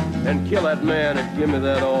bars and kill that man that give me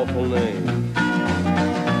that awful name.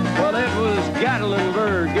 Well, it was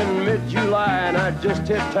Gatlinburg in mid-July, and I'd just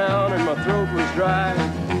hit town and my throat was dry.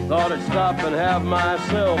 Thought I'd stop and have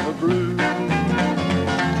myself a brew.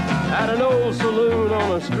 At an old saloon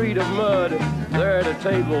on a street of mud, there at a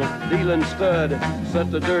table, dealing stud,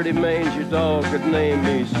 sat the dirty mangy dog that named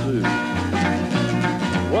me Sue.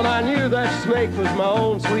 Well, I knew that snake was my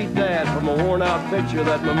own sweet dad from a worn-out picture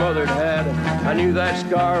that my mother'd had. I knew that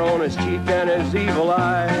scar on his cheek and his evil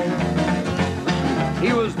eye.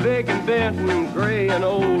 He was big and bent and gray and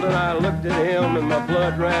old, and I looked at him and my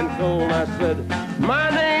blood ran cold. I said, my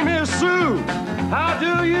name is Sue. How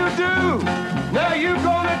do you do? Now you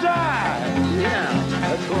gonna die. Yeah,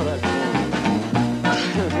 that's what I told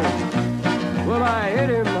him. Well, I hit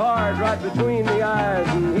him hard right between the eyes,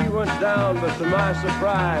 and he went down, but to my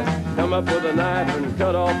surprise, come up with a knife and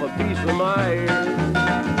cut off a piece of my ear.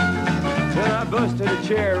 Then I busted a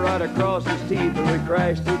chair right across his teeth, and we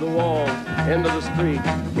crashed through the walls into the street,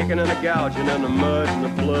 kicking and a gouging in the mud and the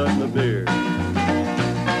blood and the beer.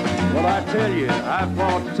 Well, I tell you, I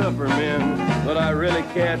fought tougher men, but I really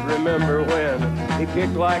can't remember when. He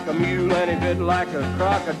kicked like a mule and he bit like a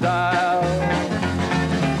crocodile.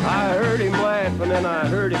 I heard him laugh and then I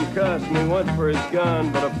heard him cuss, and he went for his gun,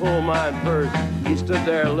 but I pulled mine first. He stood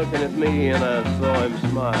there looking at me and I saw him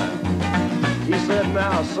smile. He said,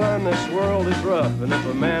 now, son, this world is rough, and if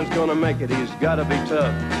a man's gonna make it, he's gotta be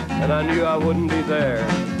tough. And I knew I wouldn't be there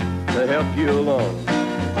to help you along.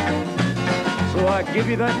 So I give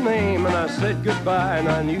you that name, and I said goodbye, and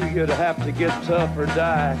I knew you'd have to get tough or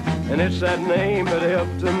die. And it's that name that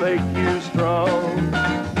helped to make you strong.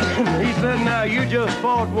 He said, now, you just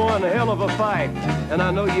fought one hell of a fight, and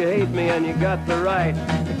I know you hate me, and you got the right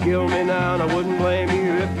to kill me now, and I wouldn't blame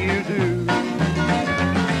you if you do.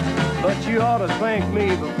 But ought to thank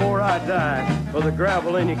me before I die for the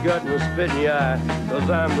gravel in your gut and the spit in your eye, 'cause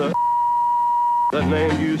I'm the that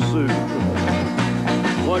named you Sue.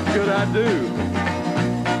 What could I do?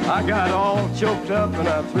 I got all choked up and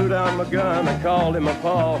I threw down my gun. I called him a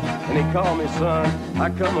paw and he called me son. I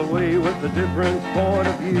come away with a different point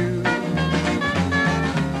of view.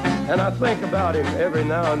 And I think about him every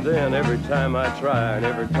now and then, every time I try and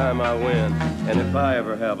every time I win. And if I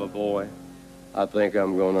ever have a boy, I think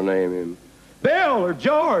I'm gonna name him Bill or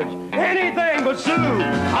George, anything but Sue.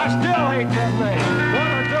 I still hate that name. What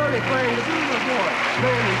a dirty thing to do to a boy.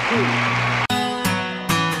 Name him Sue.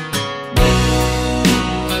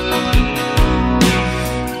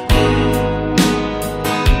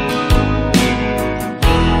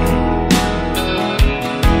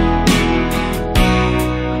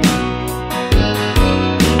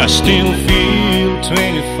 I still feel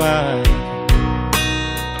 25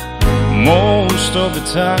 most of the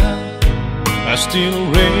time. I still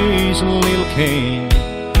raise a little Cain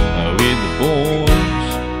with the boys.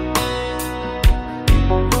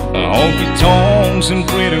 Honky tonks and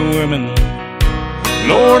pretty women,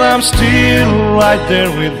 Lord, I'm still right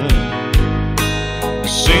there with them,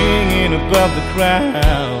 singing above the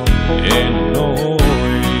crowd and the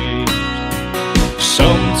noise.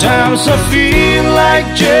 Sometimes I feel like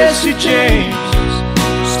Jesse James,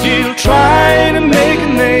 still trying to make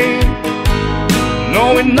a name,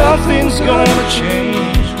 knowing nothing's gonna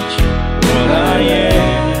change what I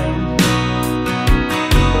am.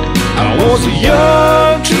 I was a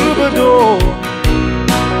young troubadour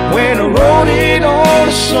when I wrote it on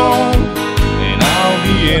a song, and I'll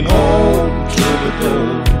be an old troubadour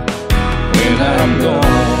when I'm gone.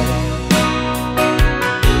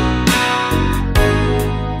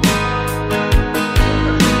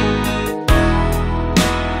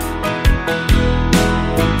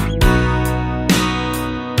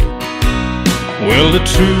 Well, the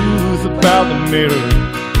truth about the mirror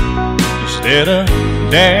is that a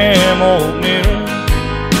damn old mirror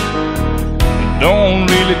don't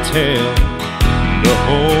really tell the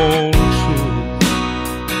whole truth.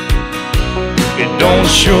 It don't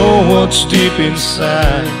show what's deep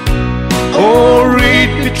inside or read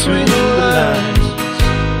between the lines,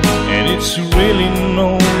 and it's really no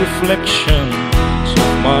reflection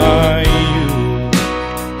of my youth.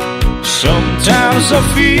 Sometimes I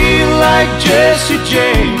feel like Jesse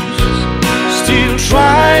James, still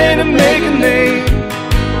trying to make a name,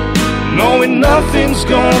 knowing nothing's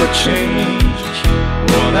gonna change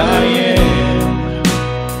what I am.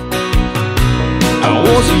 I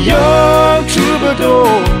was a young troubadour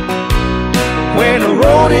when I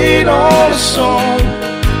wrote it on a song,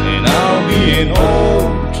 and I'll be an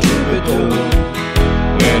old troubadour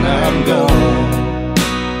when I'm gone.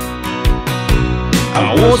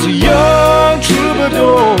 I was a young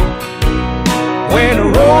troubadour when I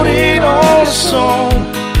wrote it on a song,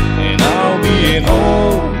 and I'll be an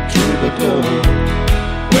old troubadour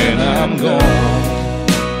when I'm gone.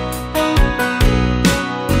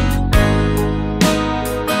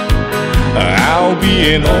 I'll be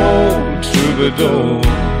an old troubadour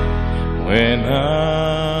when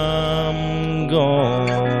I'm gone.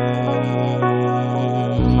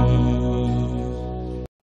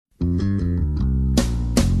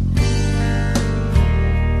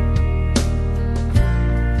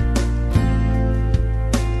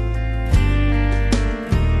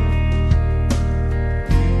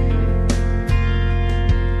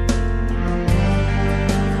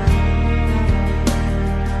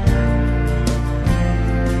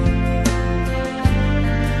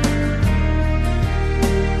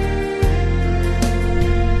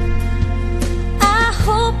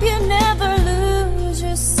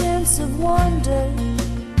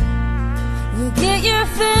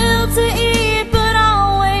 To eat, but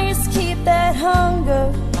always keep that hunger.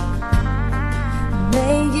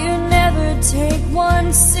 May you never take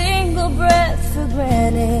one single breath for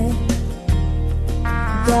granted.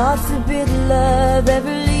 God forbid love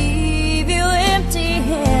ever leave you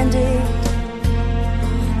empty-handed.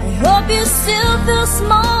 I hope you still feel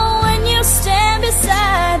small when you stand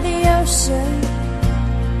beside the ocean.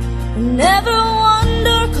 Never one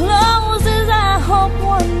door closes, I hope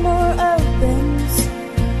one more opens.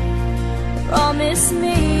 Promise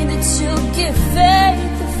me that you'll give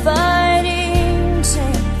faith a fighting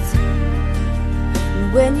chance. And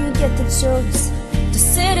when you get the choice to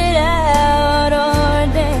sit it out or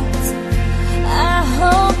dance, I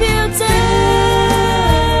hope you dance.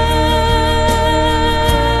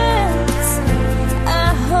 I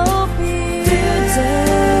hope you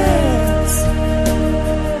dance.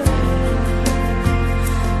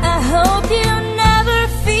 I hope you never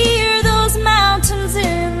fear those mountains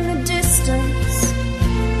in the distance.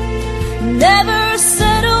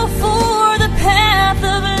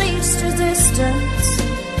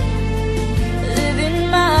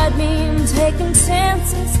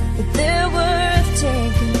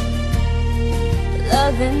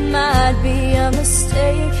 loving might be a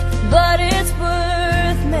mistake, but it's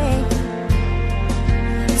worth making.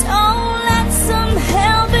 Don't let some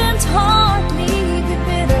hell-bent heart leave you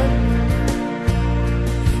bitter.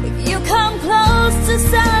 If you come close to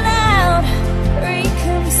selling out,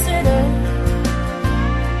 reconsider.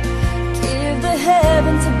 Give the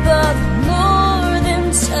heavens above more than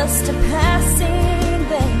just a passing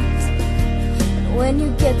glance. And when you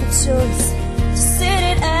get the choice, sit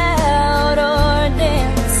it out or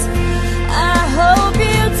dance. I hope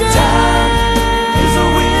you dance. Time is a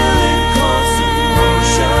wheel in constant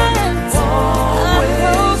motion,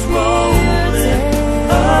 always rolling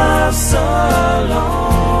us along.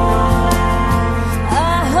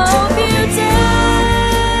 I hope you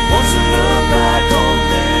dance. Once you look back on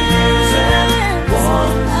the years and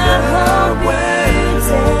wonder where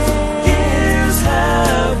those years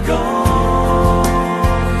have gone.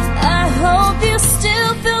 I hope you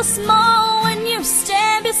still feel small when you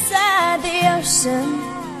stand beside the ocean.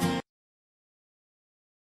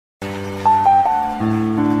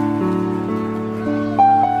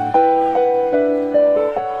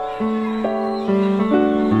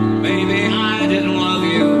 Maybe I didn't love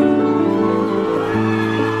you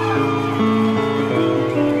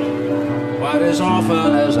quite as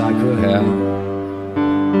often as I could have.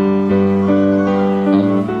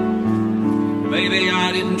 Maybe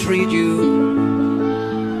I didn't treat you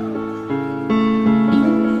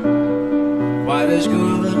quite as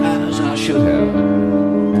good as I should have.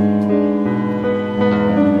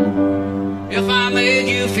 If I made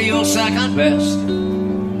you feel second best,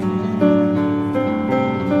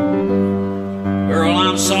 girl,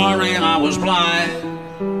 I'm sorry I was blind.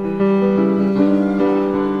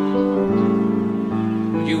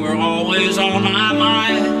 You were always on my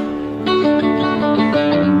mind.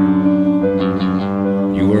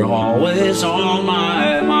 You were always on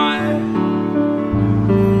my mind.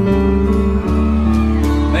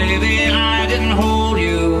 Maybe I didn't hold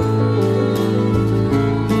you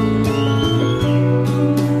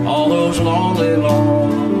all those lonely,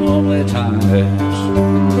 lonely times.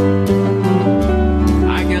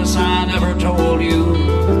 I guess I never told you,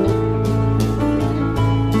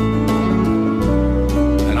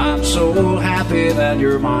 and I'm so happy that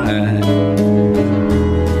you're mine.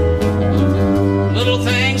 Little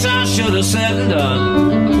things I should have said and done,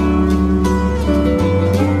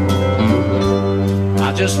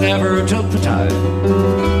 I just never took the time.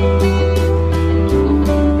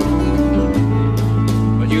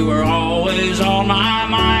 But you were always on my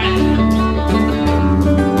mind.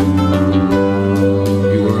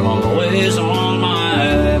 You were always on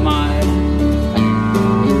my mind.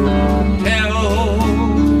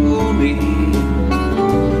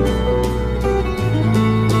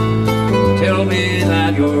 Tell me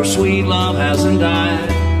that your sweet love hasn't died.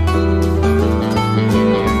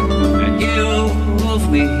 And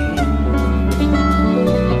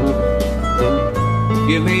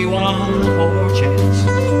give me one more chance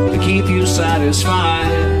to keep you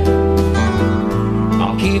satisfied.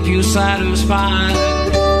 I'll keep you satisfied.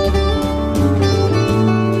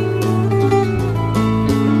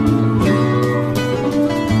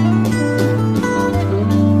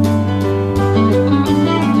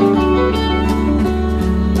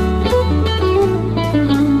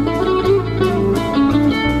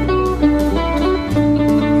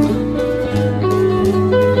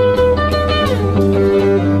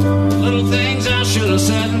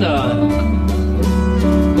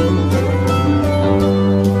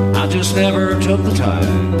 Never took the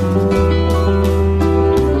time,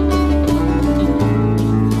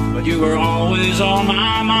 but you were always on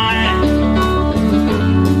my mind.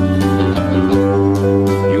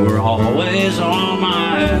 You were always on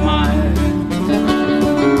my mind.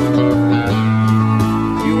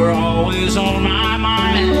 You were always on my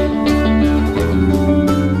mind.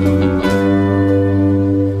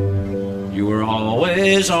 You were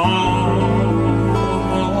always on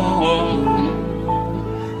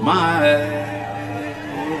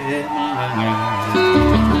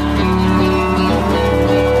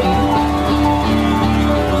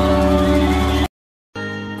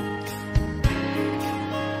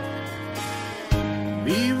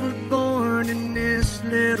We were born in this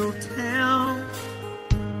little town.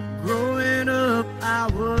 Growing up, I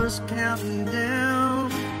was counting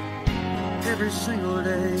down every single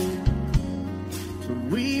day till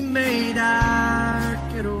we made our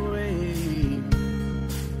getaway.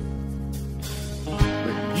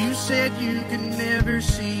 But you said you could never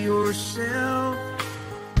see yourself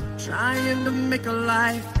trying to make a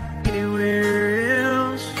life anywhere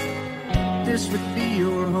else. This would be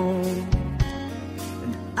your home.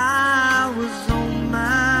 I was on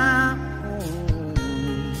my own.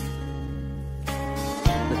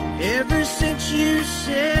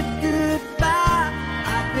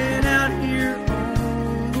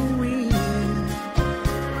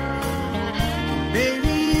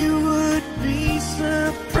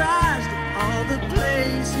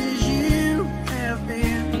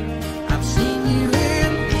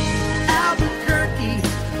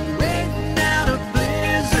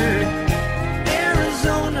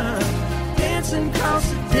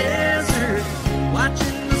 desert,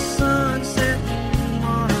 watching the sunset in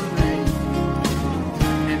Monterey.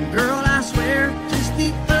 And girl, I swear, just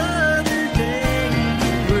the other day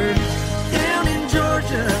you were down in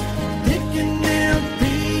Georgia, picking them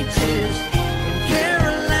peaches. In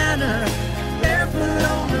Carolina, barefoot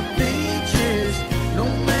on the beaches. No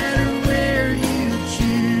matter where you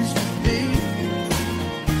choose to be,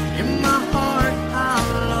 in my heart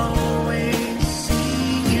I'll always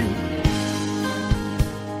see you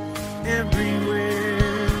everywhere.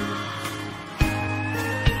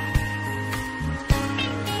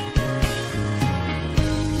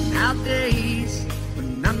 Nowadays, when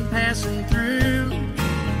I'm passing through,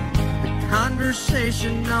 the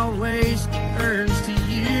conversation always turns to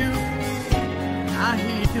you. I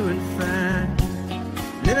hear you doing fine,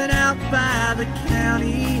 living out by the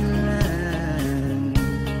county line.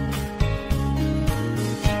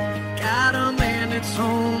 Got a man that's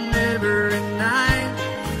home every night,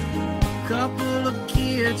 couple of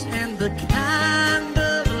kids and the kind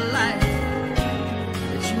of life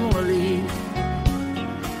that you wanna lead.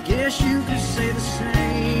 Guess you could say the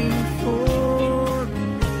same for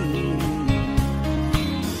me.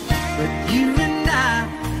 But you and I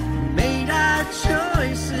made our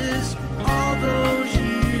choices all those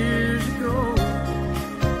years ago.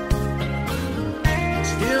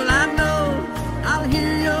 Still I know I'll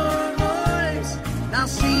hear your voice and I'll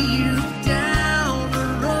see you down the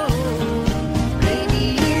road. Maybe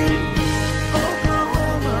in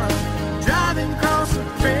Oklahoma, driving across the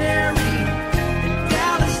prairie. In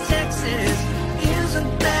Dallas, Texas,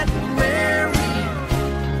 isn't that where we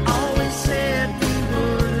always said we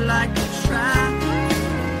would like to try?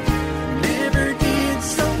 Never did,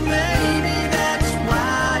 so maybe that's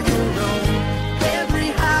why you're on every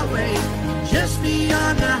highway, just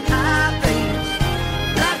beyond the highways,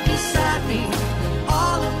 right beside me,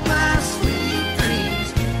 all of my sweet dreams.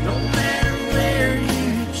 No matter where you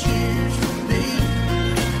choose to be,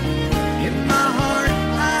 in my heart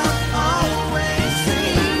I'll always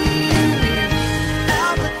see you. In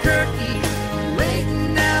Albuquerque,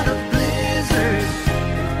 waiting out a blizzard.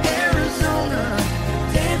 Arizona,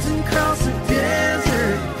 dancing across the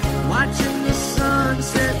desert, watching the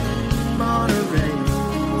sunset in Monterey.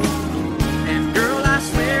 And girl, I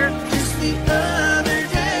swear, just the other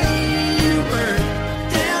day you were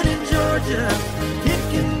down in Georgia,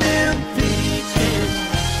 picking them peaches.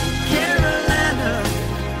 Carolina,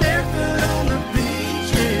 barefoot on the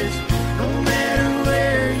beaches. No matter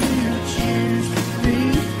where you choose to be,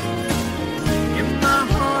 in my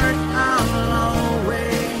heart I'll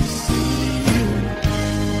always see you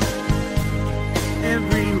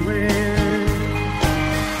everywhere.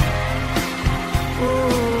 Oh.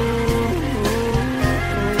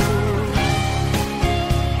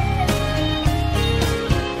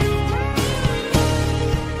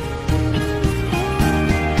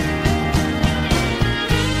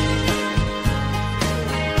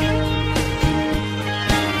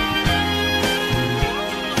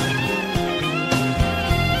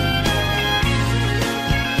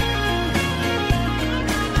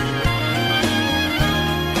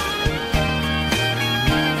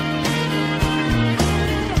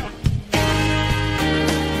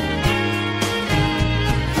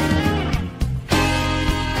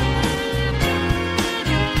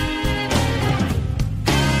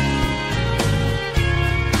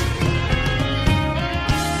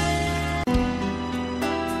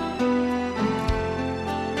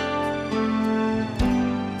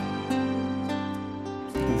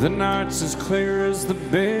 The night's as clear as the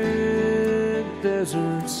big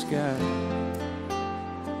desert sky,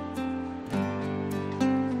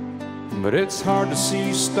 but it's hard to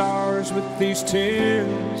see stars with these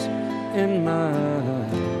tears in my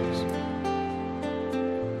eyes.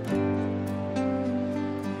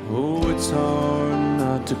 Oh, it's hard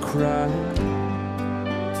not to cry.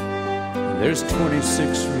 There's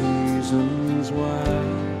 26 reasons why.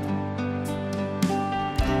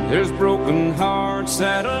 There's broken hearts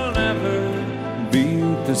that'll never be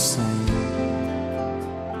the same.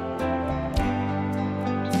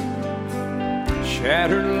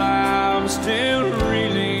 Shattered lives still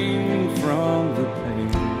reeling from the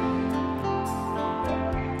pain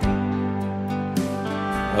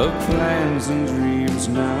of plans and dreams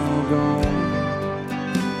now gone.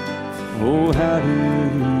 Oh, how do you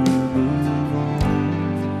move on?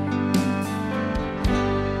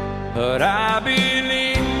 But I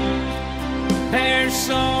believe there's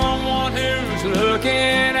someone who's looking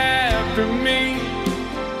after me,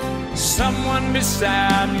 someone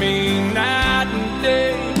beside me night and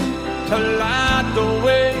day to light the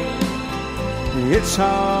way. It's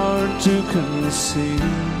hard to conceive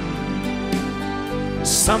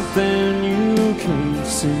something you can't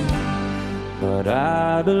see, but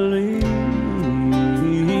I believe.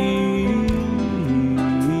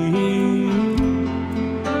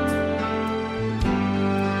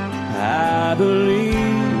 I believe.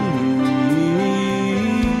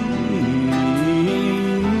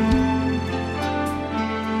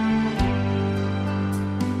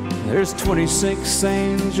 There's 26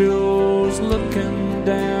 angels looking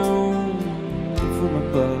down from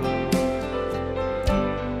above,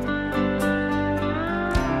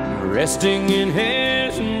 resting in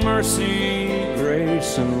His mercy,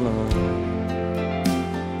 grace, and love.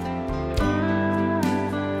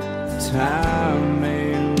 Time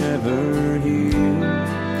may never heal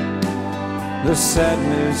the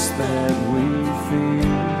sadness that we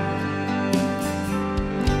feel,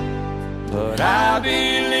 but I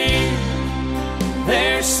believe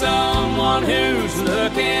there's someone who's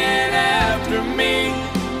looking after me,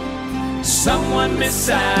 someone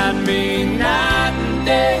beside me night and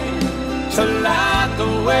day to light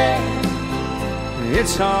the way.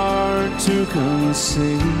 It's hard to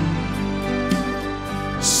conceive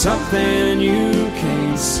something you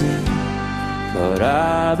can't see, but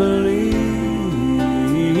I believe.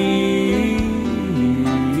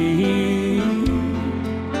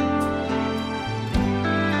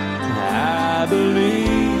 I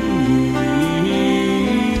believe.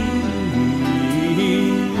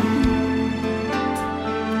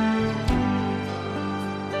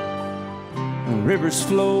 Rivers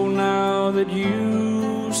flow now that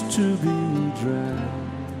used to be dry,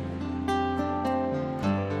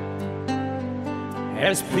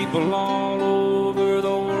 as people all over the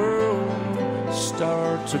world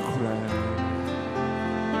start to cry.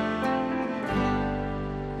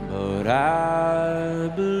 But I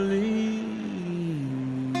believe.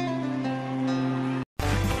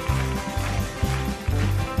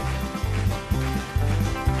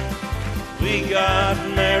 We got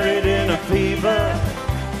married in a fever,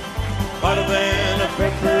 hotter than a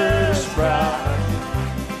pepper sprout.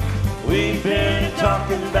 We've been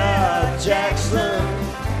talking about Jackson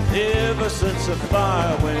ever since the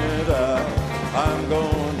fire went out. I'm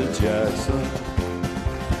going to Jackson,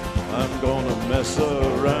 I'm gonna mess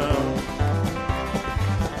around.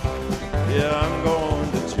 Yeah, I'm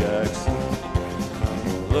going to Jackson.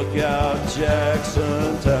 Look out,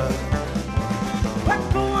 Jackson town.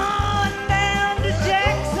 We're going down to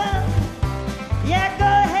Jackson. Yeah, go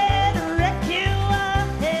ahead and wreck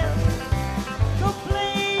yourself. Go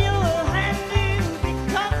play your hand, you'll be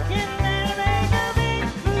talking and make a big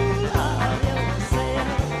fool of yourself.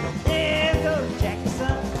 Yeah, go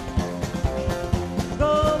Jackson.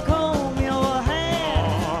 Go comb your hair.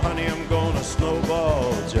 Oh, honey, I'm gonna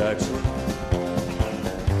snowball Jackson.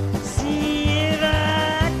 See if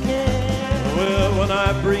I can. Well, when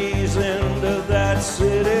I breeze into that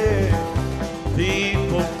city,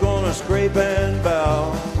 people gonna scrape and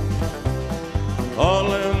bow. All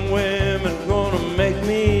them women gonna make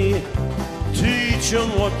me teach them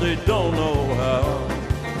what they don't know how.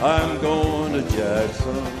 I'm going to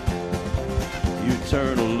Jackson. You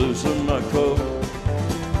turn loose in my coat.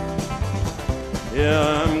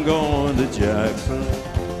 Yeah, I'm going to Jackson.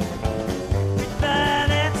 But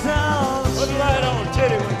that's all. Put the light on,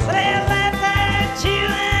 titty. But if that's you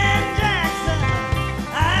and Jackson,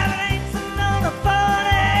 I've racing on a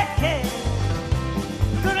 40K.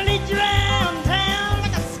 Gonna lead you around town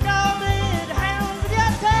like a scalded hound with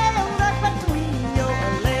your tail tucked between your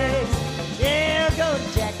legs. Yeah, go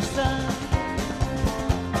Jackson.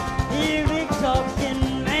 You big talking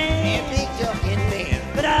man. You big talking man.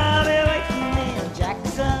 But I'll be waiting in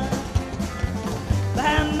Jackson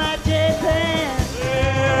behind my J-Pan.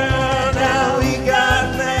 Yeah, now we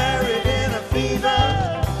got married in a fever,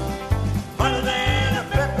 hotter than a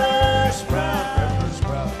pepper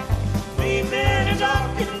sprout. We've been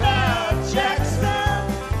talking about Jackson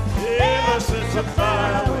ever since the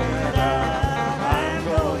fire went out. I'm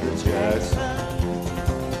going to Jackson,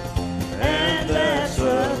 and that's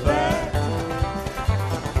a fact.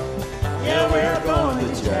 Yeah, we're going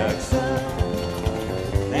to Jackson.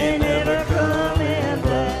 They never coming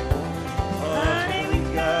back. Honey, we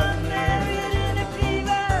got married in a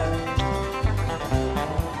fever.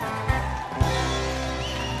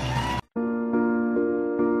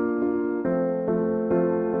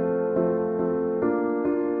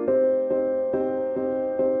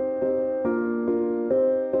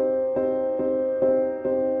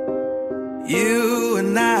 You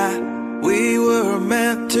and I, we were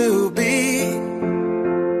meant to be.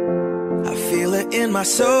 I feel it in my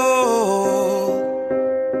soul.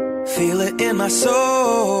 Feel it in my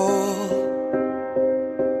soul.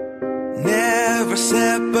 Never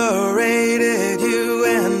separated you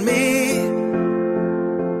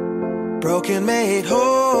broken made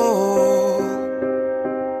whole,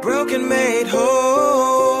 broken made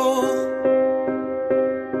whole.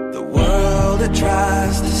 The world that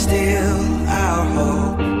tries to steal our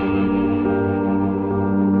hope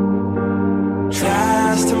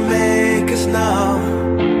tries to make us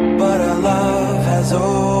numb, but our love has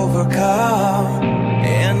overcome.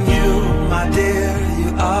 And you, my dear,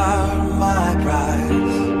 you are my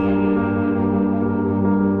prize.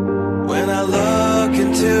 When I look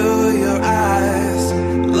into your eyes,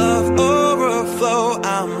 love overflow,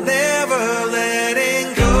 I'm never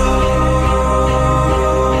letting go.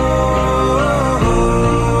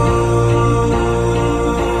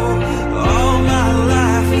 All my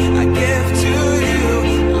life I give to you,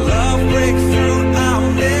 love breakthrough, I'm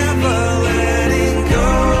never letting go.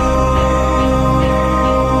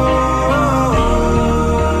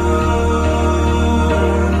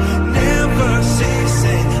 Never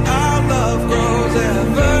ceasing, our love grows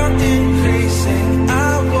ever increasing, I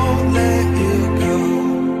won't let you go.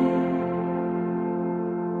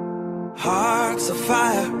 Hearts of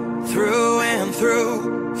fire through and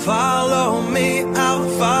through, follow me, I'll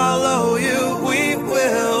follow you, we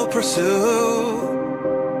will pursue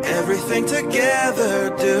everything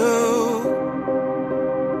together do.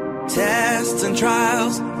 Tests and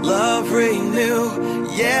trials, love renew,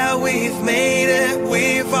 yeah, we've made it,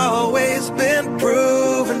 we've always been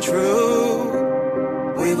proven true.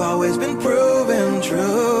 We've always been proven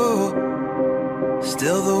true.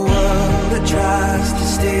 Still the world that tries to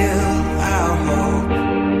steal our hope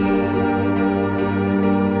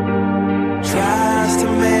tries to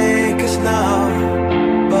make us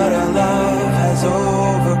numb, but our love has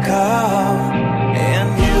overcome. And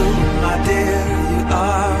you, my dear, you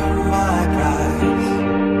are my prize.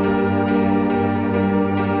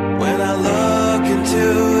 When I look into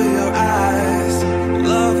your eyes,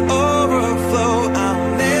 love overflow, I'm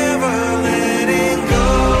never letting go.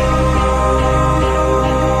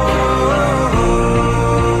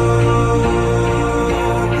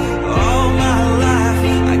 All my life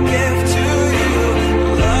I give to you,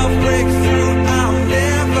 love breakthrough, I'm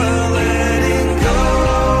never letting go.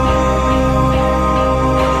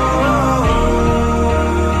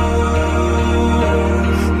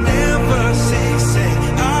 Never ceasing,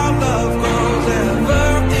 our love grows ever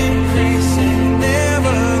increasing,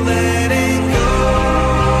 never letting go.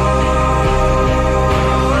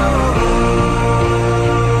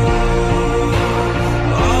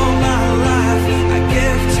 All my life I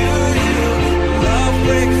give to you, love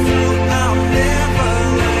breakthrough, I'm never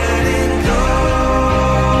letting go.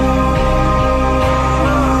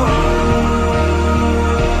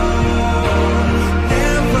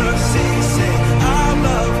 Never ceasing, our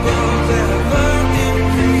love grows ever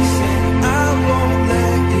increasing, I won't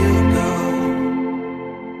let you go.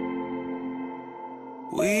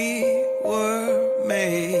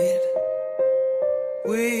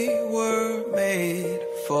 We were made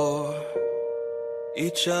for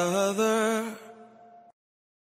each other.